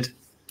restricted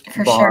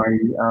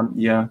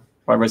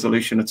by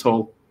resolution at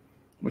all,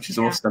 which is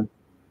awesome.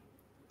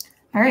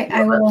 All right,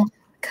 I will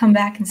come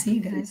back and see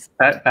you guys.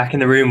 Back in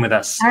the room with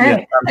us. All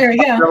right, there we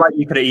go. I feel like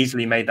you could have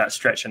easily made that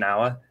stretch an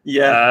hour.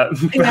 Yeah.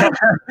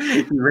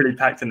 You really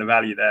packed in the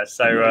value there.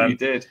 So you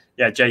did.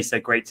 Yeah, Jay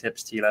said great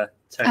tips, Teela.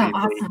 Totally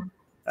agree. Awesome.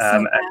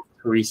 And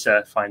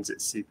Teresa finds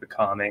it super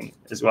calming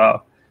as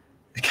well.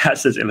 The cat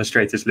says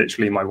Illustrator is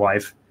literally my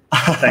wife.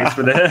 Thanks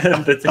for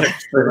the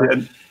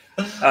tips.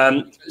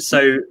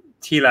 So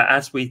Teela,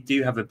 as we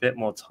do have a bit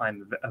more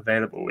time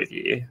available with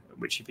you,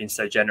 which you've been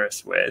so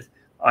generous with,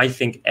 I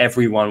think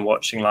everyone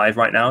watching live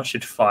right now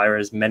should fire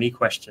as many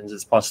questions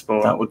as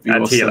possible at awesome.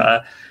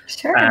 Teela.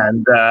 Sure.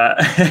 And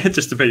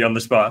just to put you on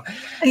the spot.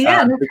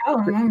 Yeah, no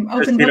problem. I'm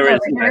open book over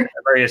here.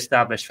 A very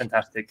established,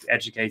 fantastic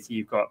educator.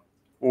 You've got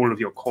all of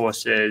your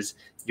courses,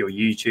 your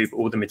YouTube,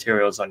 all the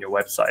materials on your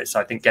website. So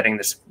I think getting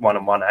this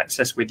one-on-one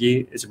access with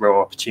you is a real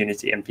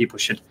opportunity, and people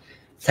should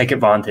take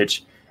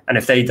advantage. And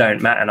if they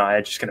don't, Matt and I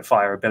are just going to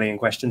fire a billion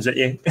questions at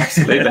you.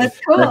 Absolutely. That's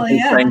cool.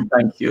 Yeah.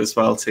 Thank you as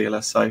well,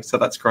 Teela. So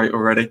that's great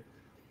already.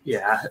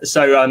 Yeah.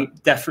 So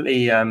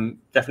definitely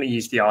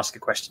use the ask a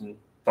question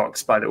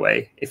box, by the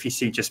way. If you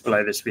see just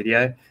below this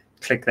video,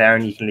 click there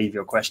and you can leave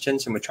your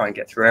questions, and we'll try and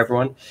get through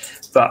everyone.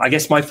 But I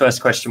guess my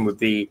first question would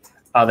be,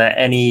 are there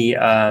any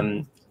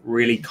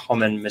really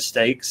common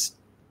mistakes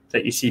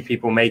that you see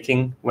people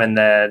making when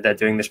they're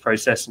doing this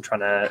process and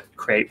trying to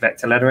create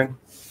vector lettering?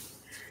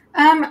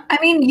 I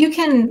mean,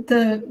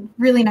 the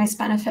really nice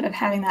benefit of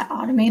having that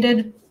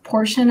automated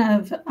portion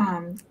of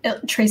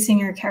tracing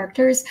your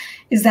characters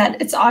is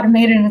that it's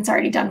automated and it's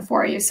already done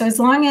for you. So as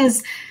long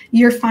as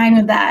you're fine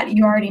with that,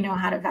 you already know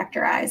how to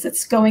vectorize.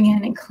 It's going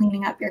in and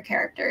cleaning up your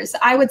characters.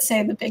 I would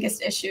say the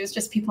biggest issue is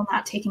just people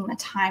not taking the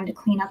time to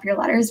clean up your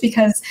letters,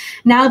 because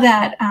now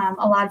that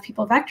a lot of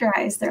people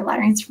vectorize their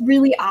lettering, it's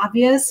really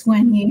obvious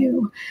when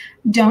you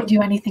don't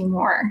do anything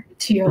more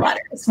to your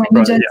letters. When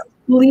you just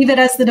leave it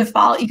as the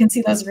default, you can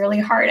see those really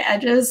hard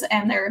edges,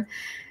 and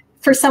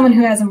for someone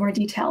who has a more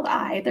detailed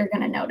eye, they're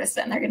going to notice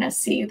it, and they're going to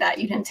see that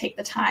you didn't take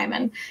the time.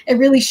 And it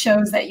really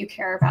shows that you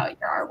care about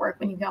your artwork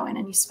when you go in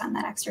and you spend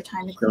that extra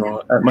time to clean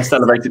up. It must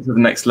elevate it to the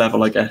next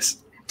level, I guess.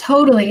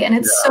 Totally. And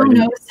it's so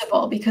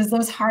noticeable, because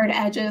those hard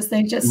edges,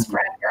 they just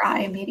grab your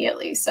eye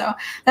immediately. So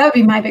that would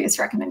be my biggest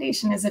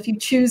recommendation, is if you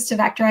choose to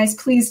vectorize,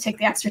 please take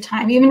the extra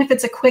time. Even if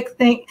it's a quick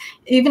thing,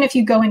 even if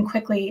you go in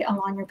quickly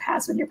along your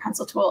paths with your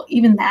pencil tool,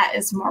 even that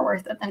is more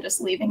worth it than just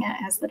leaving it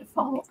as the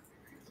default.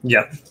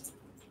 Yeah.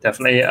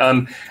 Definitely.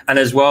 And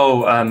as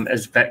well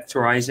as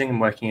vectorizing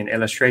and working in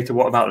Illustrator,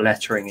 what about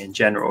lettering in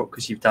general?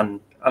 Because you've done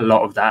a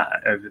lot of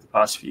that over the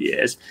past few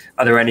years.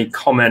 Are there any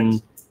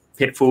common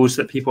pitfalls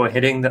that people are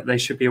hitting that they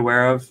should be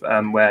aware of,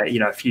 where, you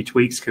know, a few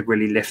tweaks could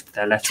really lift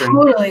their lettering?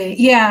 Totally.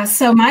 Yeah.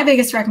 So my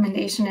biggest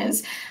recommendation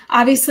is,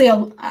 obviously,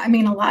 I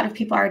mean, a lot of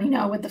people already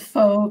know with the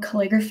faux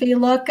calligraphy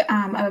look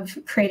of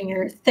creating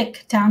your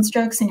thick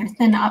downstrokes and your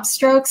thin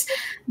upstrokes.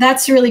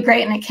 That's really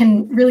great, and it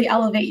can really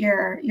elevate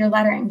your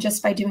lettering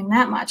just by doing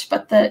that much.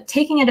 But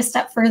taking it a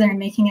step further and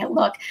making it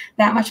look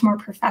that much more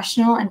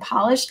professional and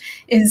polished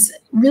is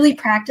really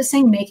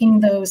practicing making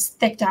those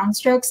thick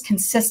downstrokes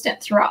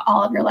consistent throughout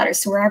all of your letters.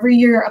 So wherever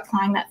you're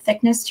applying that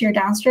thickness to your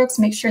downstrokes,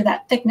 make sure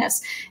that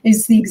thickness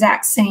is the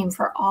exact same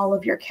for all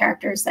of your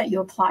characters that you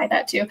apply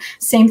that to.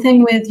 Same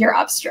thing with your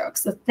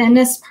upstrokes. The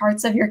thinnest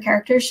parts of your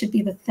character should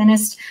be the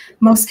thinnest,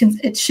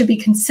 it should be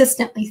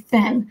consistently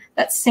thin,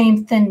 that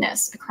same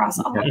thinness across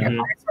all of your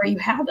parts where you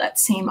have that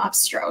same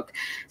upstroke.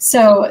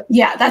 So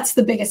yeah, that's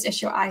the biggest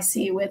issue I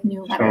see with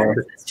new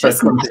letters. So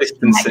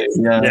consistency.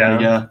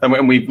 Yeah.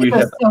 And we've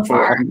had that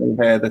before, haven't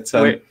we, here,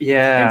 that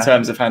in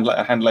terms of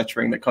hand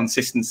lettering, that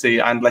consistency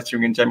and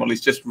lettering in general is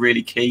just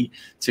really key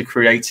to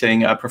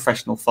creating a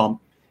professional font.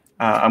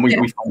 And we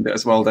find it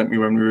as well, don't we,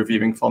 when we're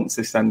reviewing fonts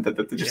this end, that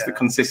the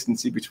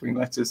consistency between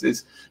letters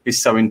is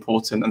so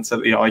important, and so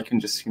that the eye can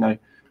just, you know,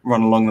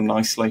 run along them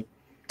nicely.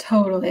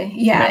 Totally.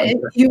 Yeah,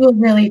 you will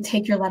really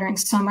take your lettering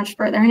so much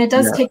further, and it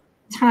does take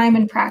time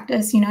and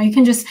practice. You know, you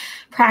can just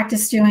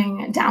practice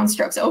doing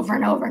downstrokes over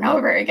and over and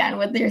over again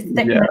with your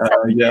thickness.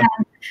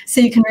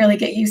 So you can really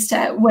get used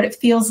to what it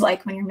feels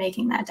like when you're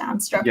making that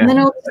downstroke. And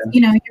then,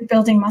 you know, you're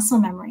building muscle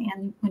memory,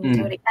 and when you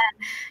do it again,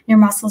 your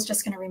muscle's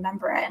just going to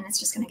remember it, and it's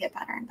just going to get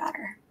better and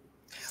better.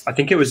 I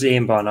think it was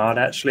Ian Barnard,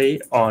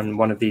 actually, on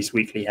one of these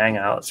weekly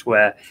hangouts,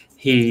 where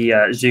he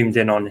zoomed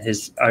in on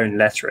his own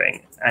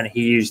lettering, and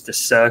he used a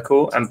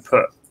circle and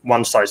put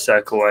one size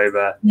circle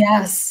over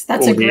that's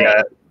a great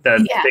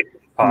the thick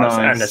parts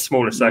and a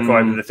smaller circle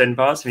over the thin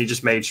parts, and he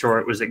just made sure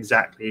it was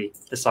exactly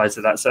the size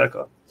of that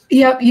circle.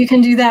 Yep, you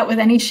can do that with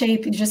any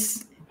shape.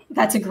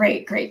 That's a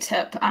great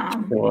tip.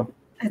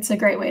 It's a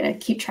great way to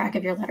keep track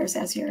of your letters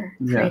as you're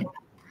creating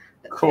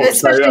them. Cool.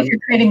 Especially if you're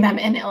creating them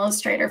in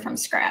Illustrator from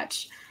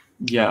scratch.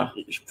 Yeah.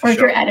 Or if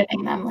you're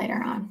editing them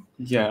later on.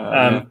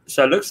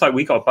 So it looks like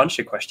we got a bunch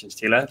of questions,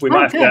 Teela. We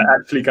might have to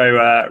actually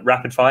go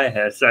rapid fire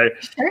here. So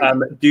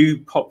do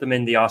pop them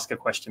in the ask a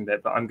question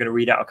bit, but I'm going to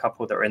read out a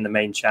couple that are in the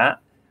main chat.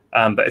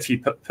 But if you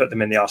put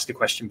them in the ask a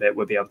question bit,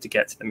 we'll be able to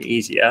get to them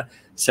easier.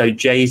 So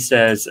Jay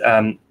says,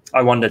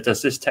 I wonder,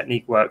 does this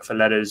technique work for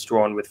letters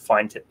drawn with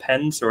fine tip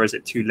pens, or is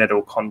it too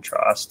little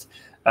contrast?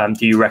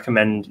 Do you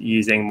recommend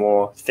using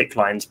more thick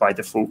lines by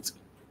default?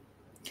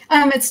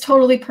 It's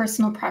totally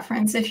personal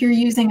preference. If you're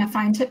using a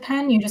fine tip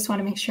pen, you just want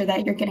to make sure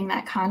that you're getting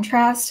that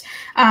contrast.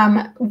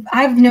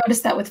 I've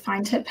noticed that with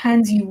fine tip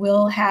pens, you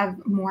will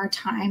have more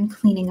time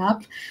cleaning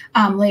up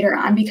later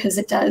on, because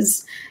it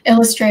does,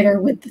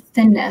 Illustrator with the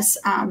thinness,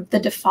 the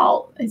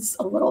default is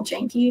a little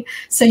janky.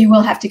 So you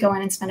will have to go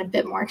in and spend a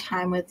bit more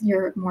time with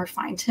your more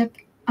fine tip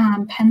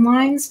pen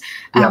lines.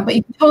 But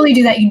you can totally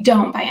do that. You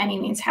don't by any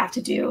means have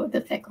to do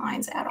the thick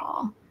lines at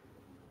all.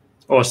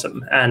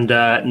 Awesome. And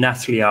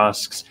Natalie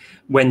asks,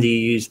 when do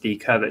you use the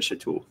curvature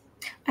tool?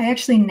 I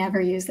actually never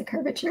use the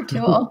curvature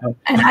tool,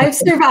 and I've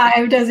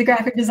survived as a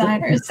graphic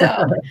designer,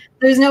 so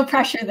there's no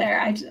pressure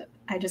there.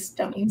 I just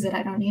don't use it.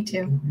 I don't need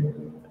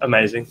to.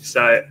 Amazing.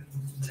 So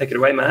take it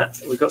away,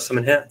 Matt. We've got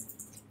someone here.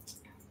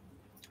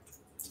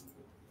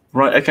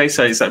 Right. Okay.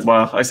 So is that,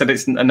 well, I said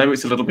I know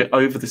it's a little bit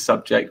over the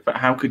subject, but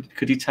how could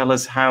you tell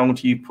us, how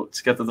do you put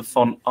together the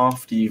font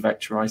after you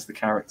vectorize the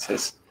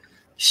characters?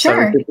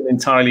 Sure. So it's an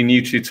entirely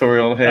new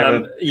tutorial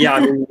here. Yeah, I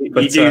mean,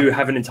 you do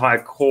have an entire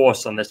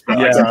course on this, but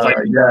I can like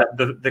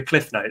the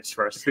cliff notes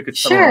for us.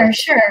 Sure.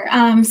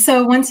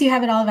 So once you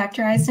have it all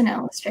vectorized in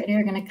Illustrator,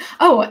 you're going to,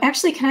 oh,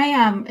 actually, can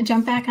I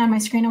jump back on my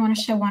screen? I want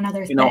to show one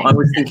other thing. I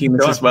was thinking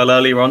this as well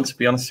earlier on, to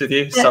be honest with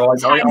you. So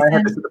I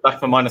had this at the back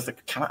of my mind. I was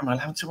like, am I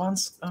allowed to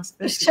ask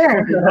this?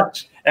 Sure.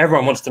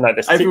 Everyone wants to know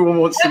this. Everyone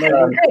wants to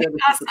know. Great.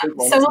 Awesome.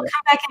 So we'll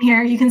come back in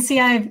here. You can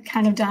see I've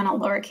kind of done a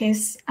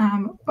lowercase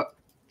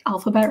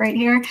alphabet right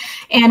here.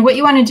 And what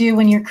you want to do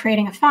when you're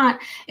creating a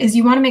font is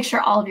you want to make sure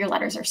all of your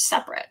letters are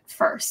separate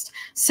first.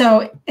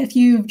 So if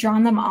you've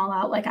drawn them all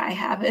out like I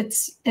have,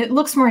 it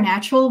looks more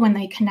natural when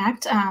they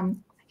connect.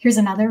 Here's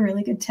another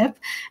really good tip.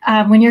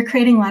 When you're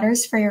creating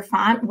letters for your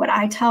font, what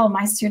I tell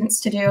my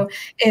students to do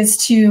is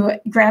to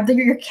grab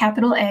your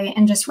capital A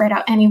and just write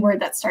out any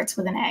word that starts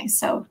with an A.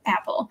 So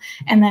apple.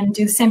 And then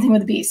do the same thing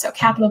with a B. So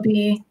capital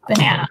B,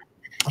 banana.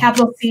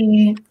 Capital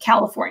C,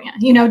 California,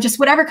 just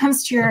whatever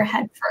comes to your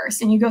head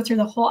first, and you go through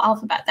the whole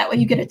alphabet. That way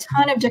you get a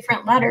ton of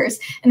different letters,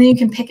 and then you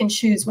can pick and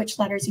choose which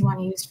letters you want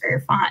to use for your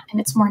font. And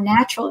it's more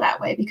natural that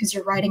way because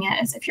you're writing it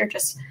as if you're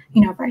just,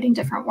 writing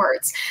different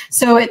words.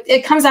 So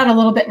it comes out a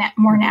little bit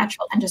more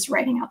natural than just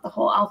writing out the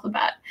whole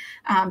alphabet,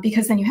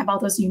 because then you have all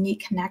those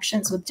unique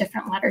connections with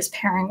different letters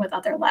pairing with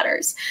other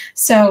letters.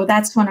 So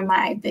that's one of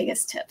my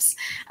biggest tips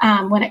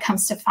when it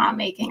comes to font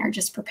making, or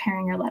just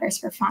preparing your letters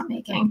for font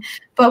making.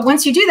 But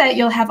once you do that,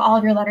 you'll have all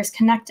of your letters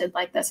connected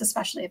like this,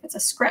 especially if it's a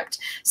script.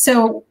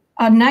 So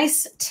a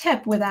nice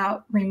tip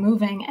without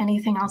removing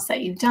anything else that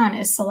you've done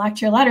is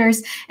select your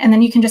letters, and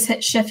then you can just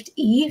hit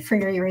Shift-E for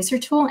your eraser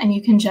tool, and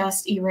you can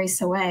just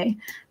erase away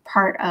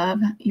part of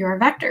your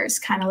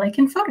vectors, kind of like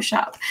in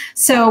Photoshop.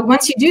 So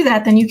once you do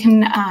that, then you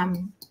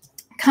can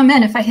come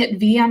in. If I hit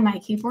V on my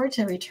keyboard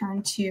to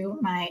return to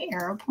my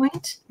arrow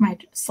point, my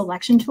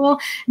selection tool,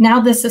 now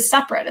this is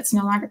separate. It's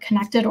no longer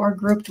connected or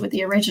grouped with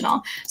the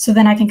original. So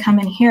then I can come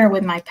in here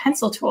with my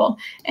pencil tool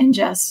and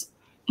just,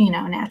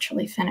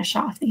 naturally finish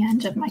off the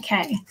end of my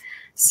K.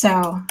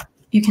 So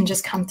you can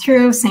just come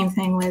through. Same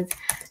thing with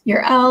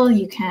your L.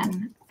 You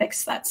can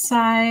fix that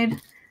side.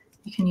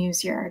 You can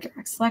use your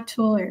direct select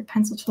tool or your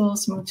pencil tool,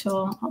 smooth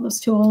tool, all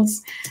those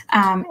tools.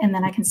 And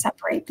then I can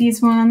separate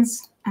these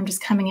ones. I'm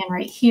just coming in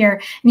right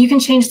here, and you can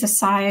change the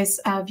size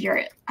of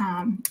your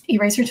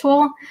eraser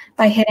tool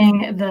by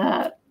hitting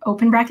the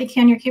open bracket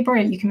key on your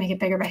keyboard. You can make it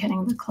bigger by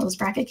hitting the close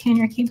bracket key on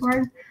your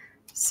keyboard.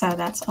 So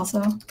that's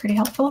also pretty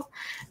helpful.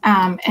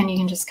 And you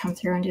can just come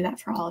through and do that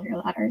for all of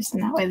your letters.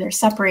 And that way they're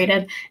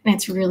separated, and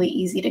it's really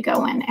easy to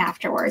go in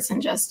afterwards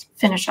and just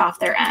finish off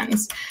their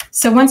ends.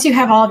 So once you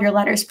have all of your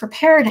letters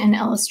prepared in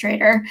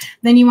Illustrator,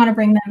 then you want to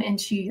bring them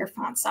into your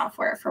font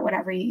software for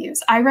whatever you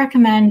use. I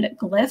recommend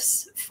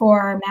Glyphs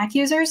for Mac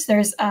users.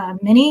 There's a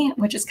Mini,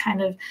 which is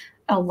kind of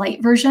a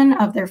light version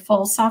of their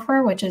full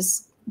software, which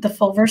is the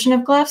full version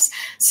of Glyphs.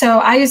 So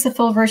I use the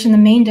full version. The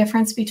main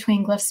difference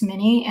between Glyphs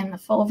Mini and the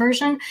full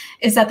version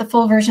is that the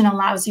full version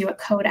allows you a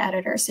code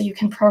editor, so you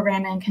can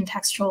program in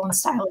contextual and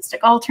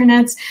stylistic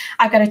alternates.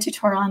 I've got a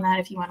tutorial on that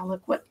if you want to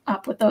look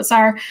up what those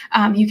are.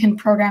 You can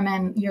program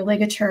in your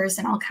ligatures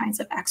and all kinds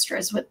of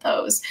extras with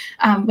those.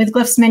 With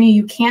Glyphs Mini,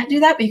 you can't do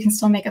that, but you can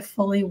still make a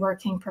fully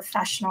working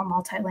professional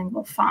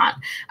multilingual font.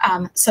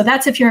 So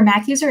that's if you're a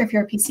Mac user. If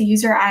you're a PC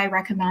user, I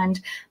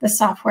recommend the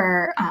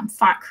software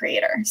Font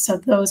Creator. So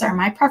those are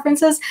my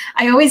preferences.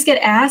 I always get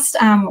asked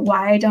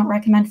why I don't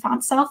recommend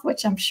FontSelf,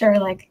 which I'm sure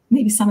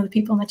maybe some of the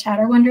people in the chat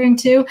are wondering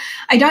too.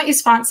 I don't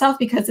use FontSelf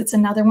because it's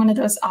another one of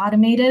those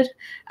automated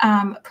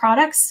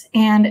products,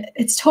 and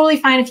it's totally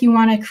fine if you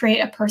want to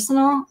create a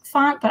personal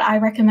font, but I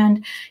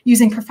recommend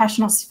using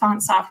professional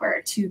font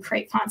software to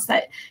create fonts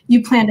that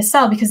you plan to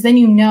sell, because then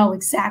you know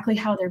exactly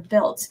how they're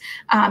built.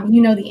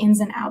 You know the ins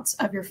and outs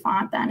of your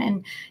font then,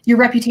 and your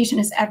reputation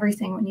is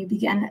everything when you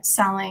begin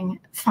selling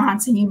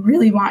fonts, and you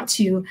really want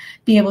to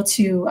be able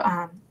to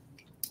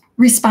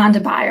respond to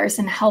buyers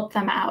and help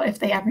them out if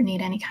they ever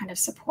need any kind of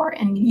support.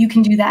 And you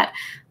can do that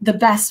the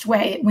best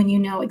way when you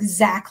know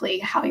exactly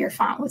how your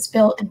font was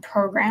built and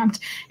programmed,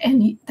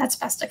 and that's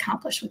best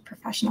accomplished with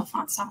professional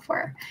font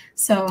software.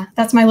 So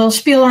that's my little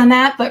spiel on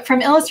that. But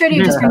from Illustrator,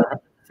 you just bring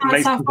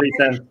makes complete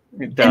sense.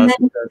 It does. And then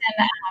you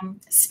can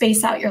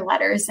space out your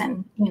letters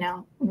and,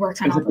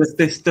 work on all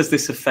does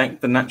this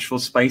affect the natural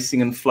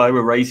spacing and flow,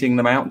 erasing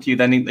them out? Do you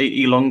then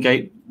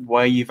elongate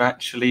where you've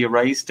actually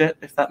erased it,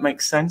 if that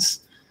makes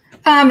sense?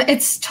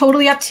 It's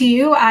totally up to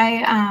you.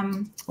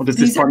 Or does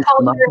this one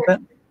come up a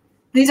bit?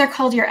 These are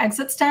called your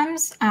exit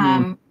stems.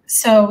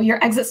 So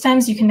your exit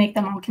stems, you can make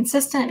them all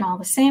consistent and all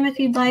the same if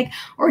you'd like,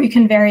 or you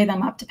can vary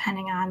them up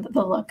depending on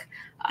the look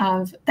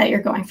that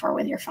you're going for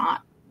with your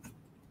font.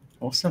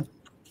 Awesome.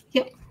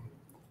 Yep.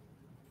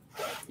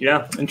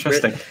 Yeah,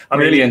 interesting.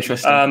 Really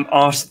interesting.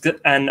 Asked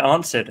and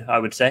answered, I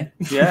would say.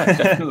 Yeah,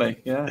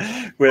 definitely.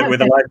 Yeah,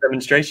 with a live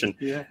demonstration.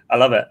 Yeah, I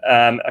love it.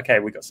 Okay,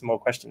 we got some more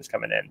questions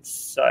coming in.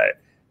 So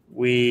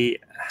we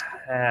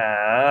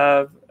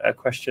have a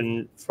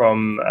question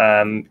from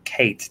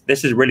Kate.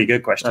 This is a really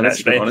good question, that's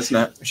actually. A good one, isn't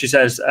it? She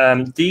says,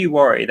 do you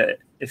worry that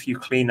if you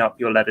clean up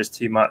your letters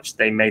too much,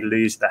 they may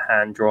lose the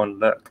hand-drawn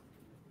look?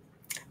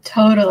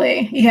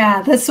 Totally.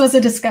 Yeah, this was a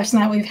discussion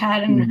that we've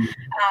had in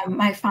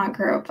my font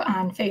group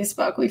on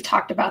Facebook. We've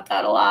talked about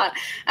that a lot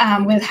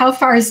with how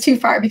far is too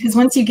far, because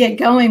once you get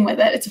going with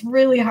it, it's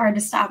really hard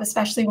to stop,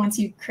 especially once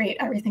you create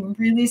everything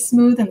really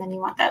smooth and then you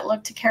want that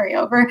look to carry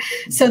over.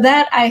 So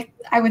that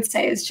I would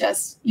say is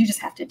you just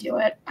have to do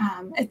it.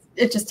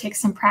 It just takes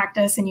some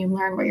practice and you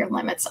learn where your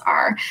limits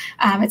are.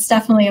 It's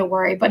definitely a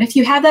worry, but if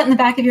you have that in the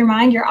back of your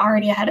mind, you're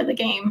already ahead of the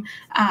game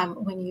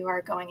when you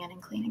are going in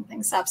and cleaning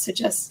things up. So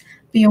just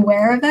be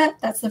aware of it.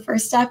 That's the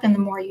first step. And the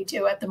more you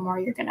do it, the more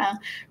you're going to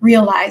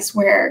realize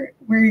where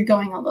you're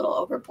going a little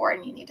overboard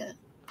and you need to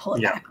pull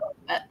it back a little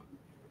bit.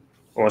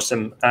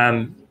 Awesome.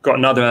 Got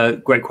another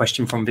great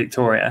question from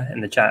Victoria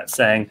in the chat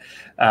saying,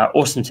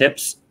 awesome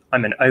tips.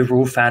 I'm an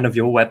overall fan of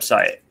your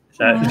website.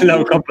 So a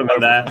little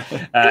compliment there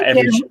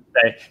every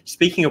Tuesday.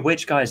 Speaking of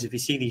which, guys, if you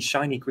see the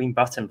shiny green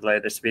button below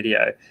this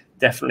video,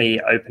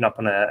 definitely open up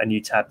on a new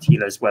tab,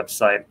 Teela's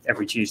website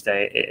every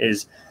Tuesday. It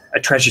is a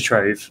treasure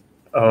trove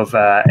of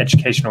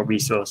educational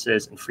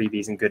resources and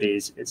freebies and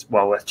goodies. It's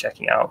well worth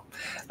checking out.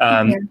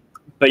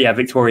 But yeah,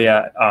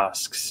 Victoria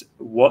asks,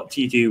 what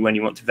do you do when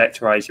you want to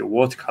vectorize your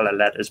watercolor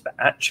letters but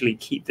actually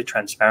keep the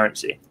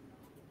transparency?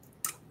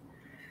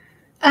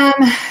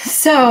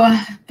 So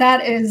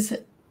that is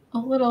a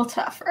little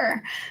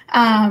tougher.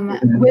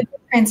 With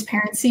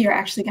transparency, you're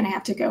actually going to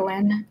have to go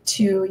in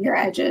to your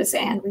edges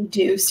and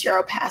reduce your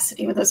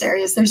opacity with those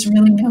areas. There's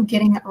really no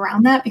getting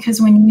around that, because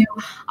when you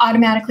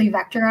automatically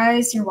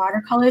vectorize your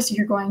watercolors,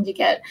 you're going to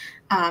get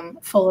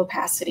full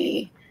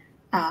opacity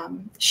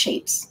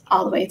shapes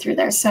all the way through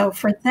there. So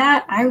for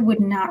that, I would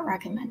not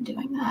recommend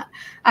doing that.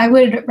 I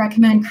would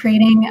recommend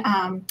creating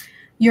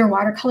your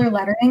watercolor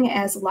lettering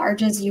as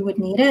large as you would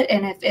need it.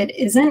 And if it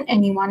isn't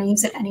and you want to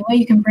use it anyway,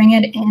 you can bring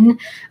it in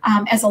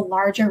as a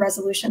larger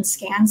resolution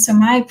scan. So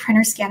my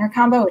printer scanner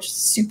combo, which is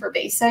super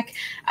basic,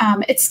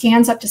 it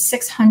scans up to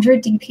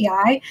 600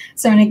 DPI.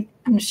 So I'm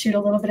going to shoot a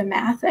little bit of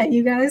math at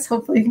you guys.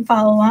 Hopefully you can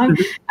follow along.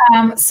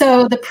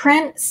 So the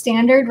print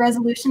standard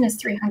resolution is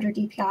 300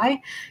 DPI,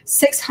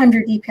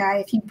 600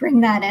 DPI. If you bring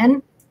that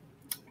in,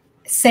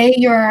 say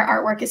your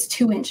artwork is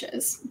 2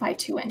 inches by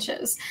 2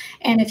 inches.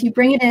 And if you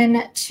bring it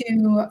in to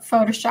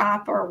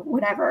Photoshop or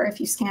whatever, if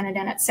you scan it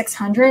in at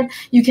 600,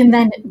 you can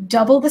then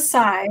double the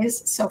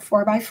size, so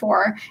 4 by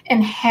 4,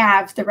 and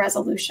have the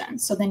resolution.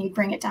 So then you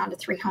bring it down to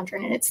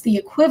 300, and it's the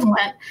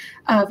equivalent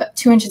of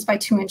 2 inches by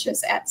 2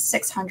 inches at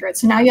 600.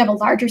 So now you have a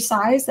larger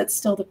size that's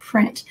still the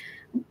print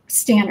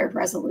standard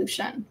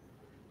resolution.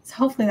 So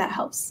hopefully that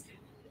helps.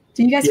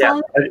 Do you guys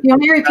follow? You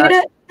want me to repeat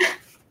it?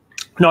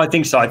 No, I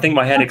think so. I think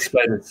my head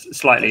exploded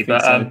slightly.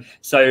 But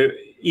so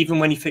even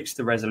when you fix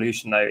the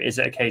resolution, though, is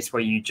it a case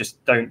where you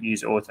just don't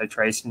use auto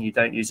trace and you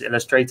don't use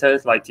Illustrator?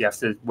 Like, do you have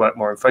to work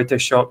more in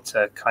Photoshop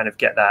to kind of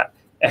get that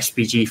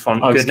SVG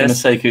font goodness? I was going to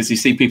say, because you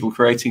see people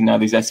creating now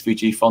these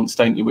SVG fonts,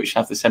 don't you, which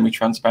have the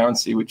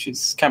semi-transparency, which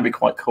can be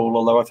quite cool,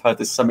 although I've heard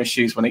there's some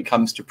issues when it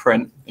comes to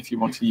print if you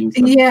want to use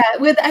them. Yeah,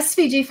 with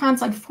SVG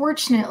fonts,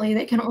 unfortunately,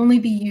 they can only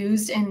be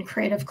used in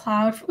Creative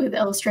Cloud with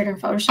Illustrator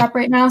and Photoshop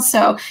right now.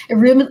 So it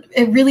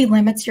really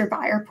limits your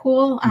buyer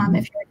pool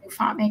if you're a new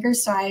font maker.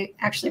 So I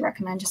actually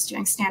recommend just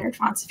doing standard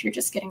fonts if you're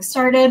just getting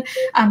started.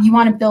 You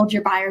want to build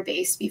your buyer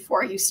base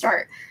before you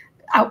start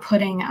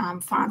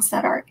outputting fonts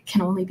that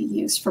can only be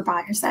used for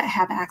buyers that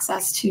have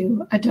access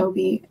to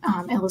Adobe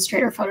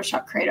Illustrator,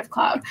 Photoshop, Creative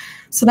Cloud.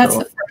 So that's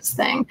the first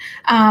thing.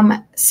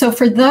 So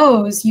for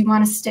those, you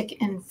want to stick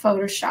in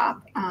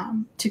Photoshop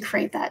to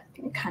create that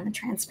kind of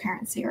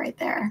transparency right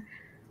there.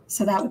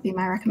 So that would be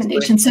my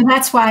recommendation. So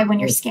that's why when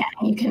you're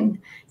scanning, you can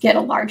get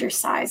a larger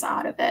size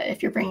out of it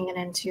if you're bringing it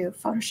into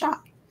Photoshop.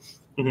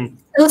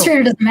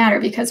 Illustrator doesn't matter,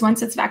 because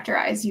once it's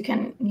vectorized, you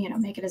can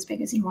make it as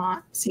big as you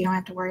want, so you don't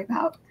have to worry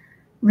about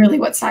really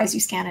what size you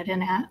scan it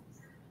in at.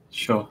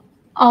 Sure.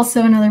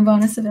 Also another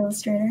bonus of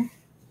Illustrator.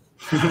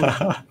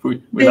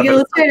 Big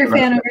Illustrator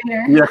fan over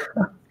here.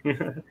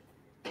 Yeah.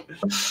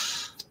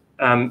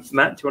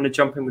 Matt, do you want to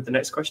jump in with the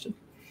next question?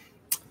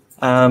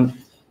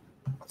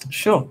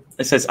 Sure.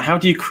 It says, how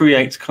do you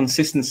create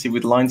consistency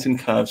with lines and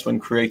curves when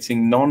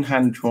creating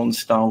non-hand-drawn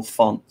style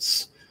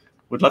fonts?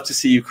 would love to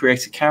see you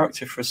create a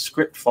character for a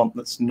script font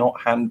that's not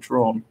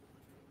hand-drawn.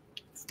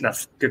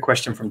 That's a good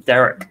question from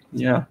Derek.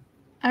 Yeah.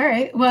 All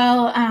right.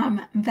 Well,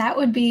 that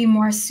would be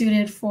more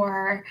suited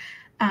for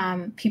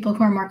people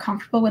who are more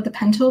comfortable with the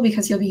pen tool,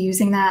 because you'll be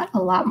using that a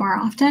lot more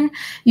often.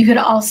 You could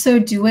also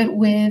do it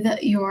with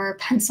your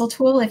pencil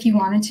tool if you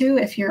wanted to,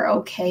 if you're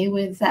okay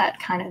with that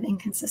kind of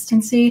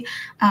inconsistency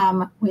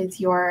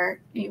with your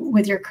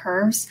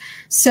curves.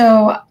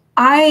 So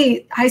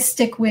I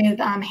stick with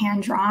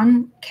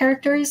hand-drawn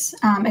characters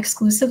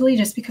exclusively,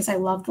 just because I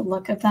love the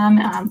look of them.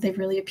 They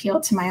really appeal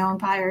to my own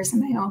buyers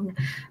and my own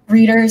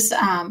readers.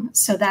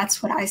 So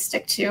that's what I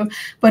stick to.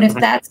 But if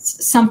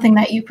that's something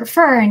that you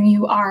prefer and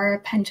you are a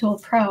pen tool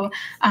pro,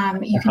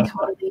 you can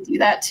totally do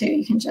that too.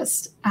 You can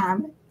just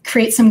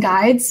create some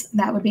guides.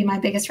 That would be my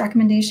biggest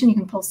recommendation. You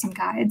can pull some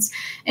guides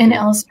in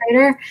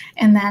Illustrator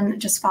and then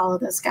just follow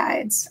those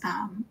guides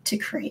to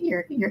create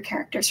your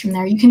characters from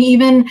there. You can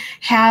even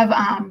have,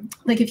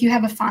 like if you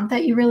have a font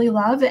that you really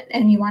love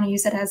and you want to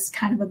use it as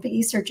kind of a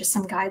base or just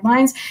some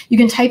guidelines, you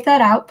can type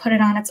that out, put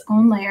it on its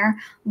own layer,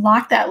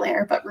 lock that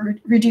layer, but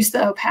reduce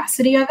the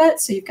opacity of it.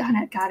 So you've got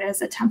it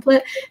as a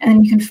template, and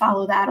then you can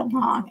follow that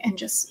along and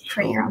just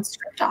create your own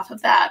script off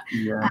of that.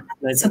 Yeah.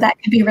 So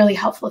that could be really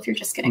helpful if you're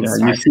just getting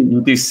started. You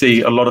do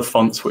see a lot of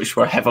fonts which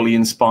were heavily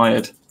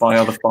inspired by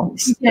other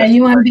fonts. Yeah,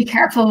 you want to be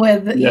careful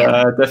with.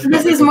 Definitely.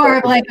 This is more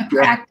of like a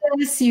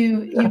practice.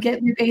 You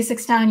get your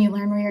basics down, you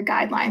learn where your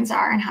guidelines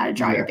are and how to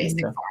draw your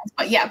basic forms.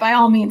 But yeah, by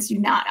all means, do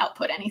not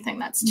output anything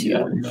that's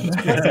too.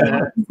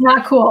 It's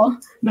not cool.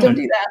 No. Don't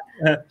do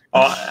that.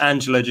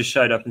 Angela just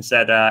showed up and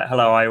said,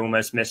 hello, I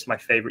almost missed my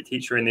favorite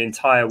teacher in the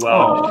entire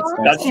world.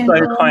 That's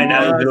so kind,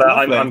 Angela.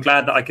 I'm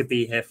glad that I could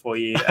be here for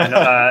you. And,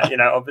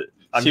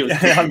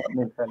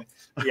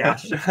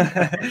 yeah.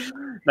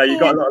 No, you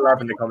got a lot of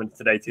love in the comments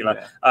today, Teela.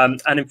 Yeah.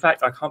 And in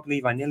fact, I can't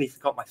believe I nearly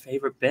forgot my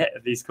favorite bit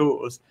of these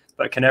calls.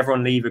 But can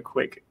everyone leave a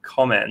quick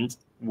comment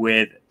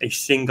with a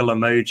single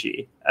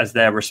emoji as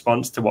their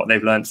response to what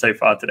they've learned so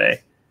far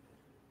today?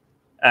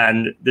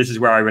 And this is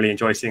where I really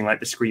enjoy seeing like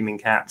the screaming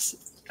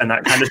cats and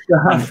that kind of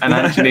stuff. And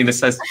Angelina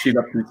says she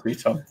loves you too,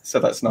 Tom. So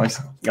that's nice.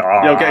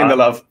 You're getting the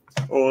love.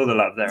 All the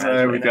love there.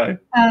 There we go.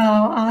 Oh,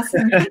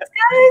 awesome. Thanks,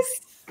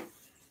 guys.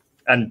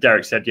 And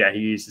Derek said, yeah, he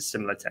uses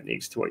similar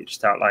techniques to what you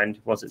just outlined.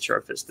 Wasn't sure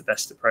if it's the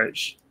best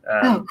approach.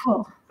 Oh,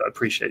 cool. But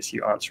appreciates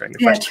you answering the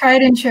question. Yeah,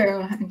 tried and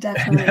true.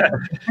 Definitely.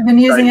 I've been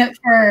using it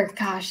for,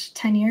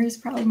 10 years,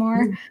 probably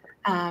more.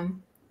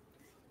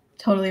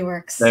 Totally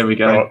works. There we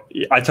go. Well,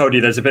 I told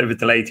you there's a bit of a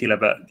delay, Teela,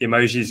 but the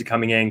emojis are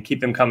coming in. Keep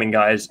them coming,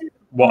 guys.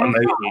 What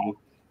emoji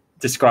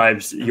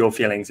describes your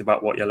feelings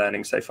about what you're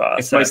learning so far?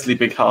 It's mostly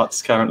big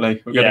hearts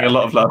currently. We're getting a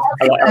lot of love.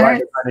 I like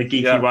the kind of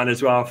geeky one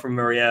as well from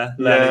Maria.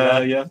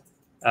 Yeah.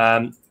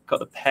 Got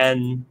the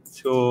pen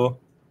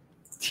tool.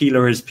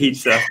 Teela is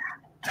pizza.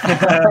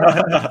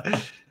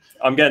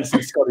 I'm getting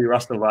some Scotty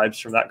Russell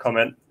vibes from that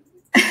comment.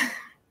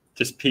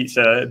 Just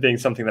pizza being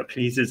something that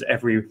pleases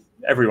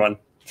everyone.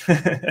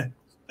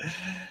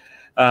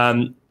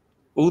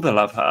 All the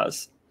love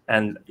hearts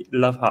and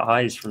love heart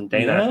highs from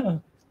Dana. Yeah.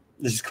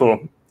 This is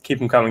cool. Keep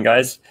them coming,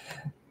 guys.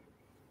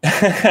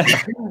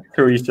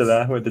 Carissa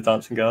there with the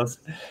dancing girls.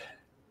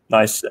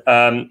 Nice.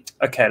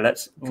 Okay,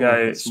 let's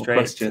go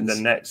straight to the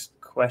next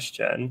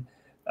question.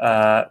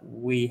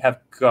 We have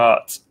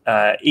got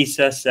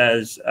Isa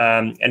says,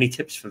 any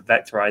tips for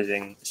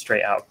vectorizing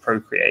straight out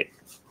Procreate?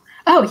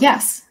 Oh,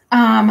 yes.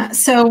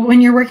 So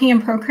when you're working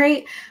in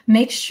Procreate,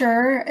 make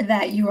sure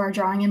that you are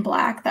drawing in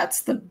black.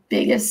 That's the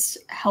biggest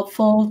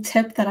helpful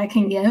tip that I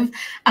can give.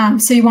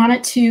 So you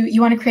want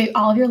to create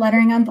all of your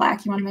lettering on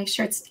black. You want to make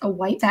sure it's a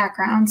white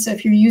background. So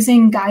if you're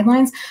using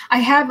guidelines, I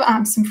have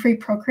some free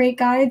Procreate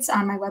guides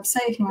on my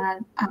website. If you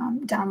want to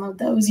download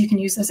those, you can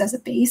use those as a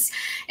base.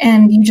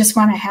 And you just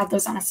want to have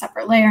those on a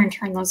separate layer and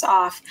turn those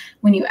off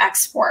when you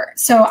export.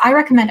 So I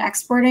recommend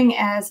exporting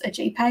as a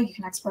JPEG. You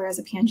can export as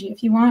a PNG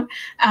if you want,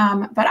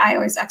 but I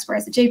always export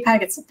as a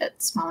JPEG. It's a bit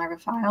smaller of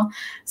a file.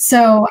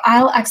 So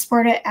I'll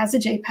export it as a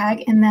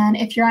JPEG. And then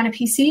if you're on a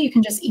PC, you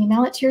can just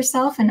email it to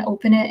yourself and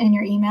open it in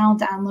your email,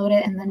 download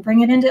it, and then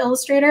bring it into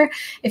Illustrator.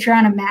 If you're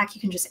on a Mac,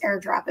 you can just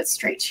airdrop it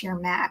straight to your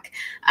Mac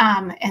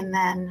and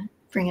then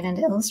bring it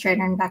into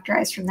Illustrator and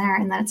vectorize from there.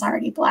 And then it's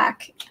already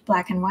black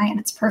and white, and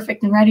it's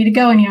perfect and ready to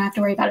go. And you don't have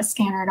to worry about a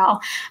scanner at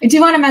all. I do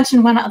want to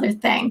mention one other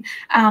thing.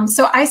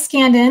 So I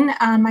scanned in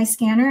on my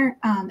scanner.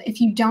 If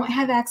you don't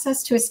have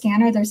access to a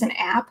scanner, there's an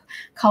app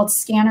called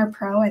Scanner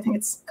Pro. I think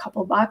it's a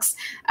couple bucks.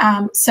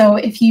 So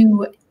if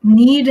you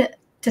need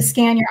to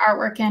scan your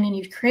artwork in and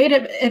you've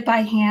created it by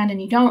hand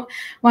and you don't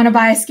want to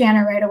buy a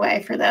scanner right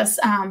away for this,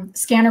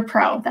 Scanner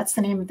Pro, that's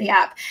the name of the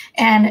app.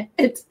 And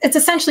it's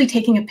essentially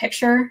taking a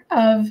picture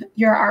of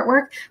your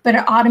artwork, but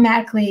it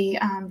automatically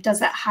does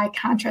that high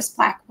contrast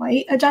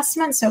black-white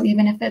adjustment. So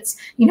even if it's,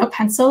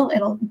 pencil,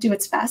 it'll do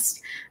its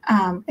best.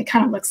 It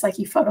kind of looks like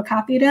you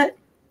photocopied it.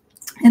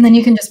 And then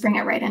you can just bring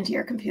it right into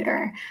your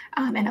computer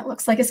and it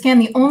looks like a scan.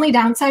 The only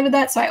downside with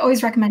that, so I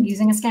always recommend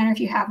using a scanner if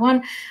you have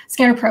one.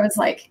 Scanner Pro is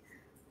like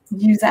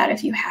use that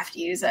if you have to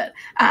use it.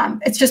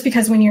 It's just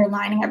because when you're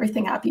lining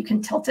everything up, you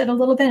can tilt it a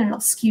little bit and it'll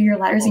skew your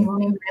letters and you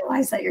won't even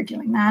realize that you're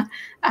doing that.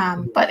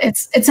 But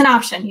it's an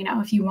option, you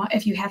know, if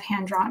you have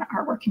hand-drawn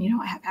artwork and you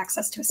don't have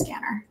access to a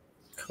scanner.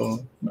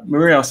 Cool.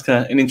 Maria asked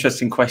an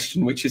interesting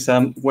question, which is,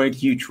 where do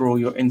you draw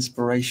your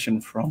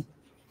inspiration from?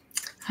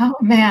 Oh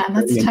man,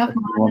 that's a tough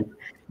one.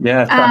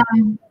 Yeah.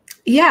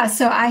 Yeah,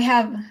 so I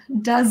have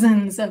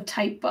dozens of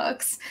type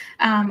books.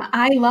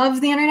 I love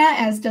the internet,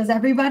 as does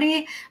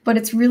everybody, but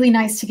it's really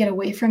nice to get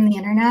away from the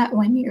internet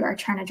when you are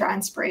trying to draw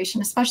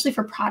inspiration, especially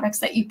for products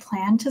that you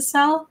plan to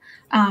sell,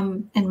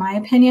 in my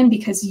opinion,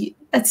 because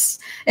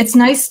it's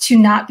nice to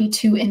not be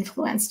too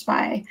influenced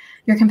by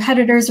your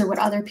competitors or what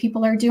other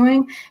people are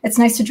doing. It's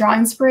nice to draw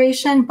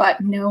inspiration,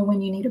 but know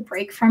when you need a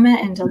break from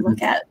it and to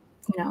look at,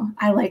 you know,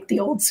 I like the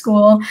old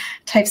school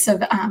types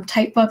of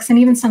type books, and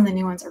even some of the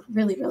new ones are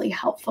really, really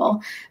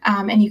helpful.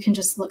 And you can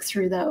just look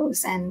through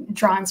those and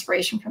draw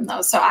inspiration from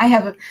those. So I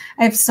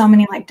have so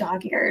many like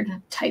dog-eared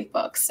type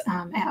books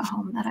at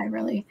home that I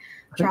really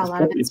draw a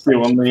lot of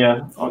inspiration. On the,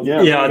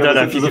 I don't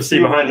know if you can see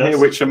behind here,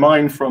 which are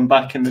mine from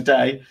back in the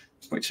day,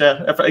 which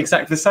are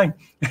exactly the same.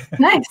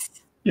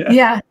 Nice.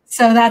 Yeah.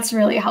 So that's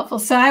really helpful.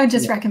 So I would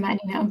just recommend,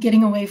 you know,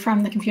 getting away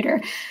from the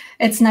computer.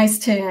 It's nice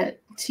to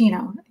you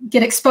know,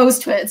 get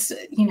exposed to it. It's,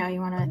 you know,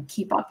 you want to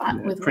keep up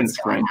on with what's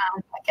going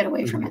on, but get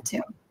away from it too.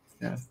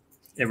 Yeah,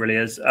 it really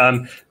is.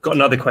 Got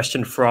another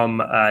question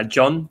from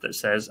John that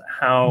says,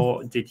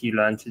 how did you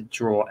learn to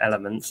draw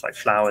elements like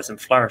flowers and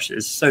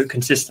flourishes so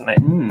consistently?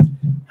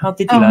 How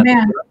did you learn?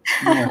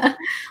 Man.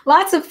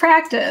 Lots of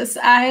practice.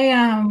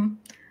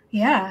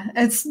 Yeah,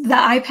 the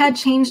iPad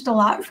changed a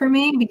lot for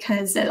me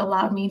because it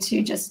allowed me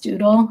to just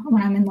doodle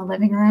when I'm in the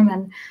living room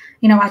and,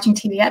 you know, watching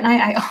TV at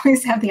night. I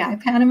always have the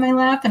iPad in my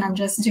lap and I'm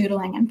just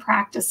doodling and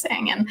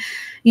practicing and,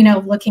 you know,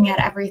 looking at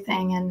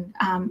everything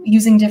and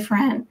using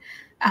different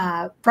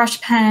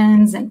brush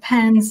pens and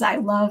pens. I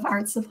love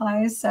art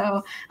supplies,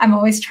 so I'm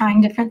always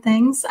trying different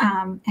things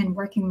and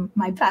working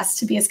my best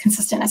to be as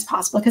consistent as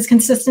possible, because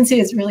consistency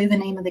is really the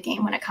name of the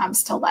game when it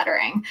comes to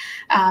lettering.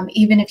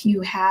 Even if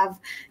you have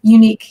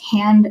unique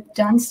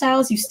hand-done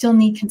styles, you still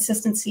need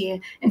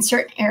consistency in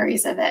certain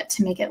areas of it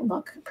to make it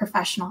look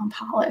professional and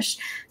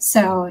polished.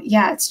 So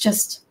yeah, it's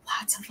just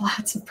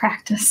lots of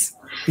practice.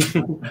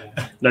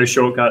 No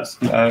shortcuts.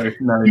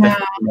 No.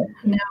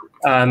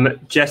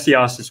 Jesse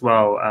asked as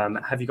well,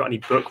 have you got any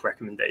book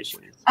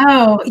recommendations?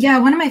 Oh yeah,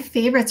 one of my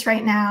favorites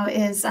right now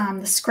is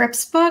the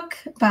Scripts book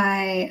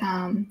by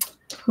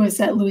who is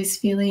that, Louis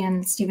Feely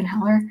and Stephen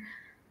Heller.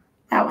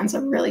 That one's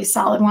a really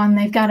solid one.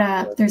 They've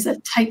got there's a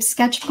type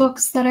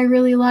sketchbooks that I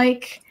really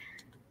like.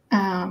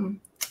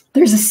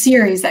 There's a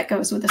series that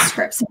goes with the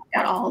Scripts, and I've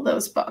got all of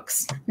those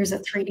books. There's a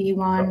 3D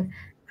one.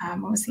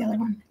 What was the other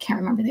one? I can't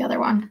remember the other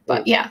one,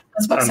 but yeah,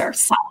 those books are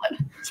solid.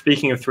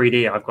 Speaking of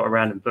 3D, I've got a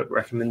random book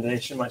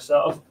recommendation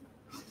myself.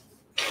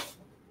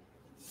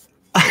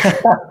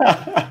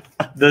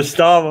 The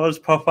Star Wars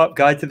Pop-Up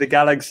Guide to the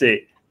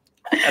Galaxy.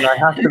 And I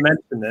have to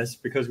mention this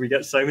because we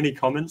get so many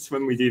comments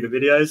when we do the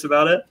videos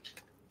about it.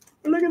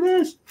 Look at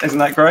this. Isn't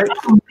that great?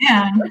 Oh,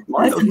 man.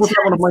 That's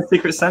one of my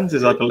secret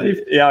Santas, I believe.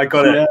 Yeah, I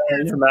got it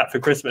from Matt for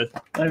Christmas.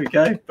 There we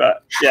go.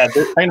 But yeah,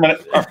 hang on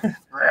a minute.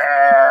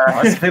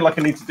 I feel like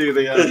I need to do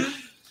the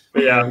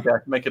but yeah,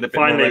 make it a bit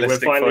more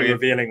realistic. We're finally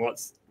revealing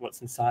what's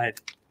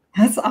inside.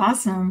 That's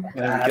awesome.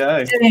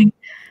 There we go.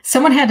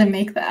 Someone had to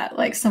make that.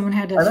 Like someone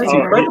had to. That's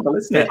incredible,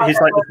 isn't it?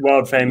 He's like this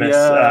world famous.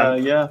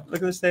 Yeah.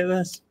 Look at this. Say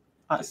this.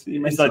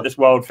 He's like this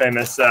world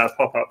famous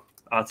pop-up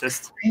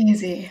artist.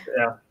 Crazy.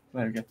 Yeah.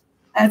 There we go.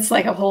 That's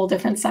like a whole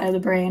different side of the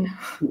brain.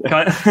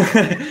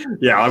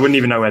 Yeah, I wouldn't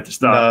even know where to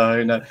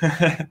start. No.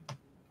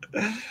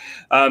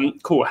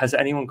 Cool. Has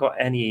anyone got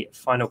any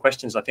final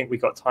questions? I think we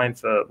got time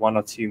for one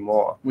or two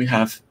more. We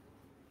have.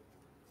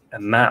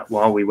 And Matt,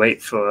 while we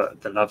wait for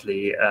the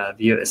lovely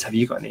viewers, have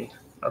you got any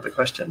other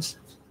questions?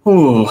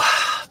 Oh,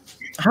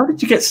 how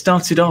did you get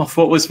started off?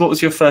 What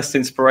was your first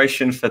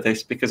inspiration for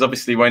this? Because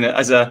obviously, when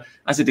as a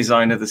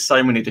designer, there's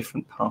so many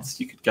different paths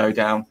you could go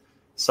down.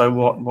 So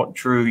what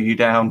drew you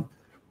down?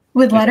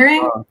 With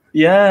lettering?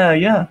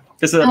 Yeah.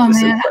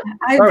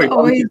 I've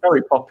always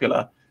very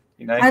popular.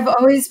 You know, I've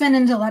always been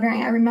into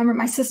lettering. I remember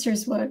my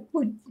sisters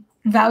would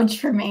vouch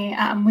for me.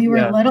 We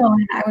were little,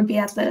 and I would be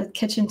at the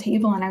kitchen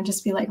table, and I would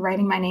just be like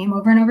writing my name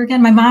over and over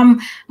again. My mom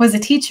was a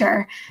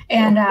teacher,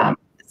 and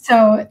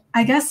so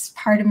I guess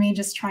part of me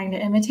just trying to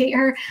imitate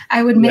her,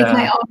 I would make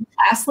my own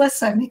class list.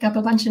 So I'd make up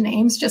a bunch of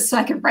names just so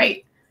I could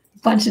write a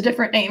bunch of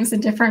different names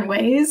in different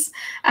ways.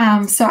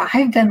 So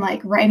I've been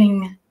like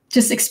writing,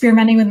 just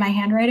experimenting with my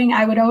handwriting.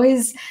 I would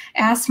always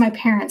ask my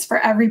parents for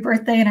every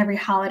birthday and every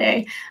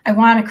holiday, I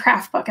want a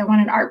craft book, I want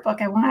an art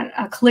book, I want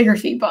a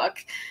calligraphy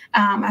book.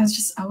 I was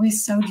just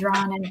always so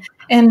drawn. And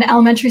in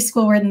elementary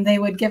school, when they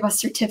would give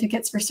us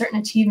certificates for certain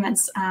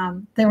achievements,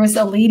 there was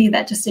a lady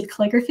that just did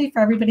calligraphy for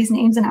everybody's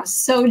names, and I was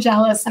so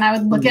jealous. And I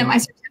would look at my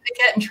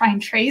certificate and try and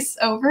trace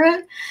over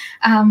it.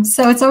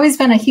 So it's always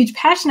been a huge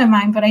passion of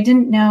mine, but I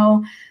didn't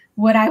know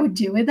what I would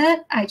do with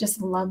it. I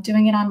just loved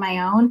doing it on my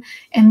own.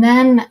 And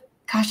then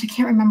gosh, I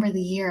can't remember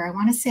the year. I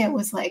want to say it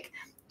was like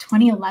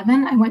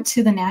 2011. I went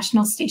to the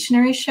National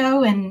Stationery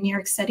Show in New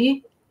York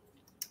City.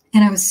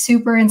 And I was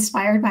super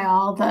inspired by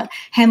all the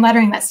hand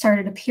lettering that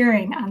started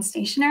appearing on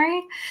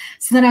stationery.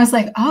 So then I was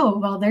like, oh,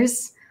 well,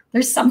 there's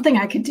something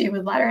I could do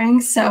with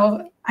lettering.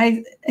 So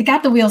I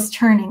got the wheels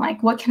turning,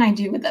 like, what can I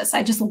do with this?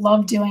 I just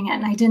love doing it.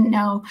 And I didn't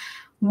know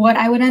what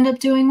I would end up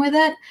doing with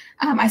it.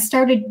 I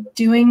started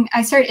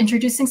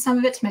introducing some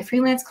of it to my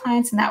freelance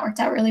clients, and that worked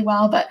out really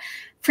well. But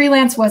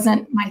freelance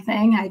wasn't my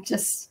thing.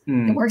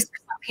 It works for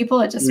some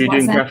people. It just wasn't. Were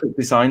you doing graphic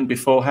design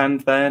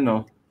beforehand then,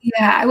 or?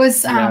 Yeah, I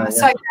was. So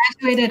I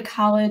graduated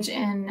college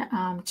in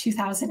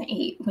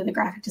 2008 with a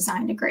graphic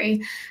design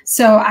degree.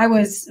 So I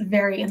was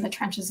very in the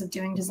trenches of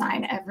doing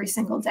design every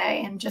single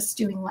day and just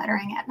doing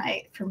lettering at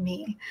night for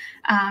me.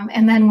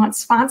 And then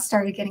once fonts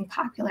started getting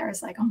popular, I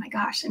was like, oh my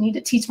gosh, I need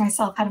to teach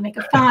myself how to make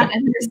a font.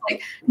 And there's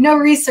like no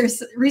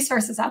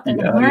resources out there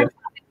to learn.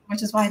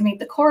 Which is why I made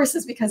the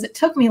courses, because it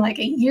took me like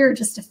a year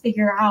just to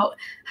figure out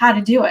how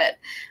to do it.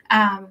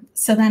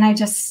 So then I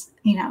just,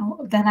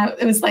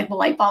 it was like the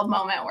light bulb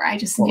moment where I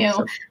just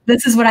knew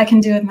this is what I can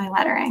do with my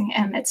lettering.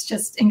 And it's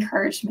just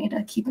encouraged me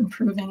to keep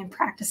improving and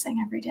practicing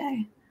every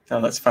day.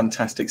 Oh, that's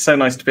fantastic. So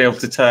nice to be able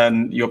to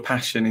turn your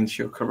passion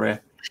into your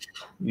career.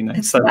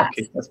 It's so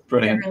lucky. That's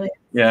brilliant. Really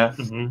yeah.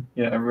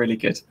 Yeah, really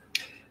good.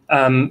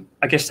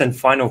 I guess then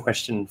final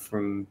question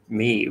from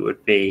me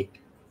would be,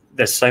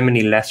 there's so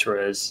many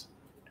letterers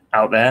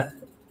out there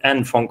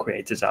and font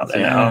creators out there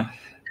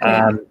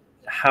now.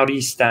 How do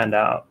you stand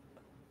out?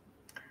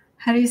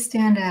 How do you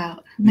stand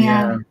out?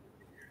 Man,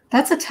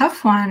 that's a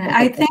tough one.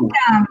 I think,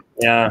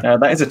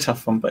 that is a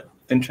tough one, but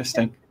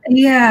interesting.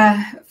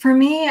 Yeah, for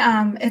me,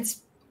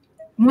 it's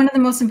one of the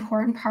most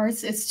important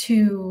parts is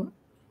to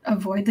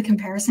avoid the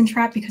comparison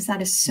trap, because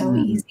that is so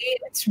easy.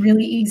 It's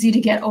really easy to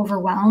get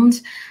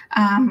overwhelmed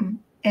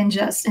and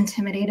just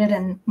intimidated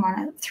and want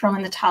to throw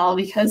in the towel,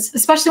 because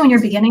especially when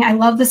you're beginning, I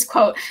love this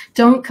quote,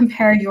 don't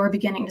compare your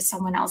beginning to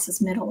someone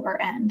else's middle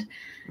or end.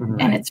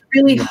 And it's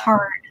really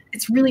hard.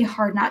 It's really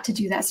hard not to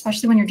do that,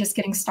 especially when you're just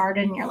getting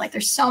started and you're like,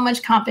 there's so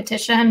much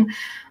competition.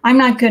 I'm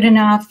not good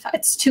enough.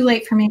 It's too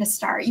late for me to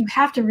start. You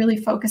have to really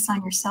focus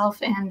on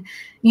yourself and,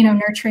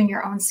 nurturing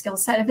your own skill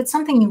set. If it's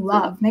something you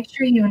love, make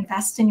sure you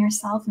invest in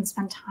yourself and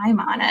spend time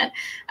on it.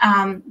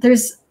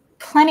 There's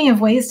plenty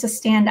of ways to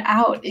stand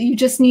out. You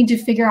just need to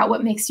figure out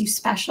what makes you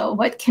special.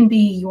 What can be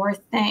your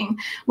thing?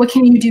 What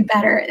can you do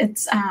better?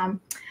 It's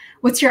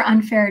what's your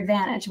unfair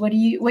advantage? What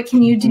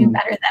can you do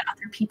better that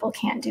other people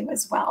can't do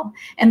as well?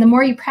 And the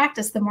more you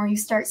practice, the more you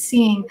start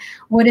seeing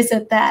what is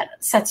it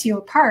that sets you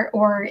apart.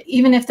 Or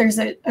even if there's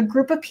a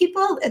group of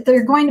people,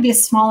 they're going to be a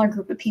smaller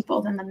group of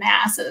people than the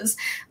masses.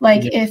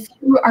 Like if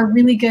you are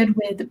really good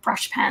with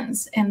brush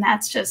pens and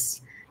that's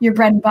just your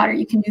bread and butter,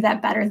 you can do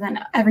that better than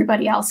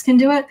everybody else can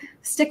do it.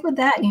 Stick with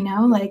that,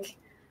 like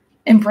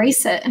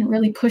embrace it and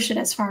really push it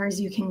as far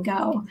as you can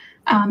go.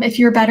 If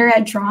you're better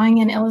at drawing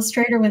in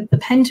Illustrator with the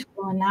pen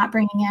tool and not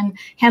bringing in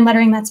hand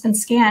lettering that's been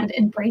scanned,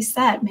 embrace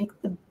that. Make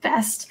the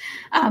best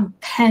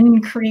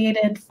pen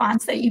created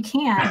fonts that you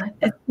can.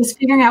 It's just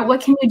figuring out what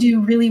can you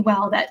do really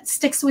well that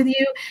sticks with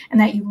you and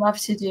that you love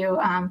to do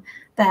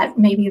that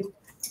maybe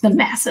the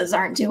masses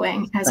aren't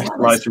doing as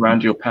well. Lies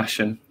around your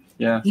passion.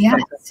 Yeah.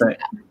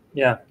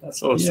 Yeah,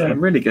 that's awesome. Yeah,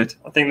 really good.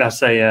 I think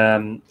that's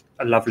a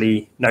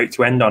lovely note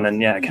to end on. And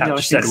Kat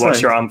just said,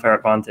 what's your unfair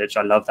advantage?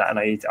 I love that. And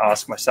I need to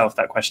ask myself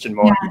that question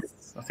more.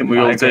 Yes. I think we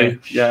all do.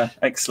 Yeah,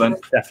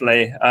 excellent.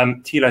 Definitely.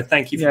 Teela,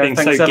 thank you for being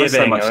so giving.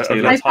 So much,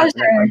 my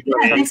pleasure.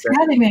 Thanks for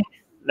having me.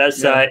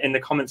 Let's in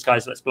the comments,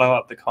 guys, let's blow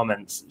up the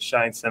comments,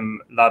 showing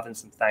some love and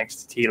some thanks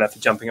to Teela for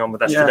jumping on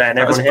with us today. And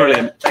everyone here.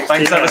 Brilliant.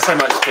 Thanks ever so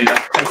much, Teela.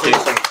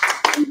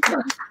 Thank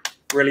you.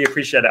 Really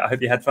appreciate it. I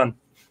hope you had fun.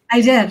 I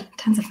did.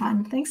 Tons of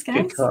fun. Thanks,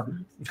 guys.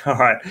 All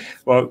right.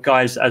 Well,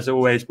 guys, as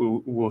always,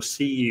 we'll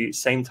see you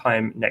same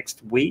time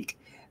next week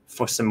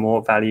for some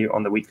more value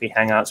on the weekly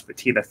Hangouts. But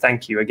Teela,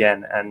 thank you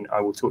again, and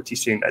I will talk to you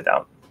soon, no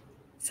doubt.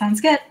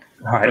 Sounds good.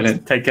 All right.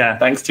 Brilliant. Take care.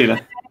 Thanks,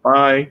 Teela.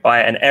 Bye.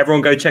 Bye. And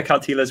everyone go check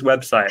out Teela's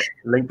website.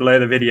 Link below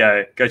the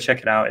video. Go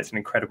check it out. It's an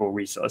incredible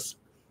resource.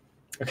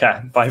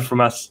 Okay. Bye from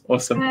us.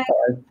 Awesome. Bye.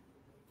 Bye.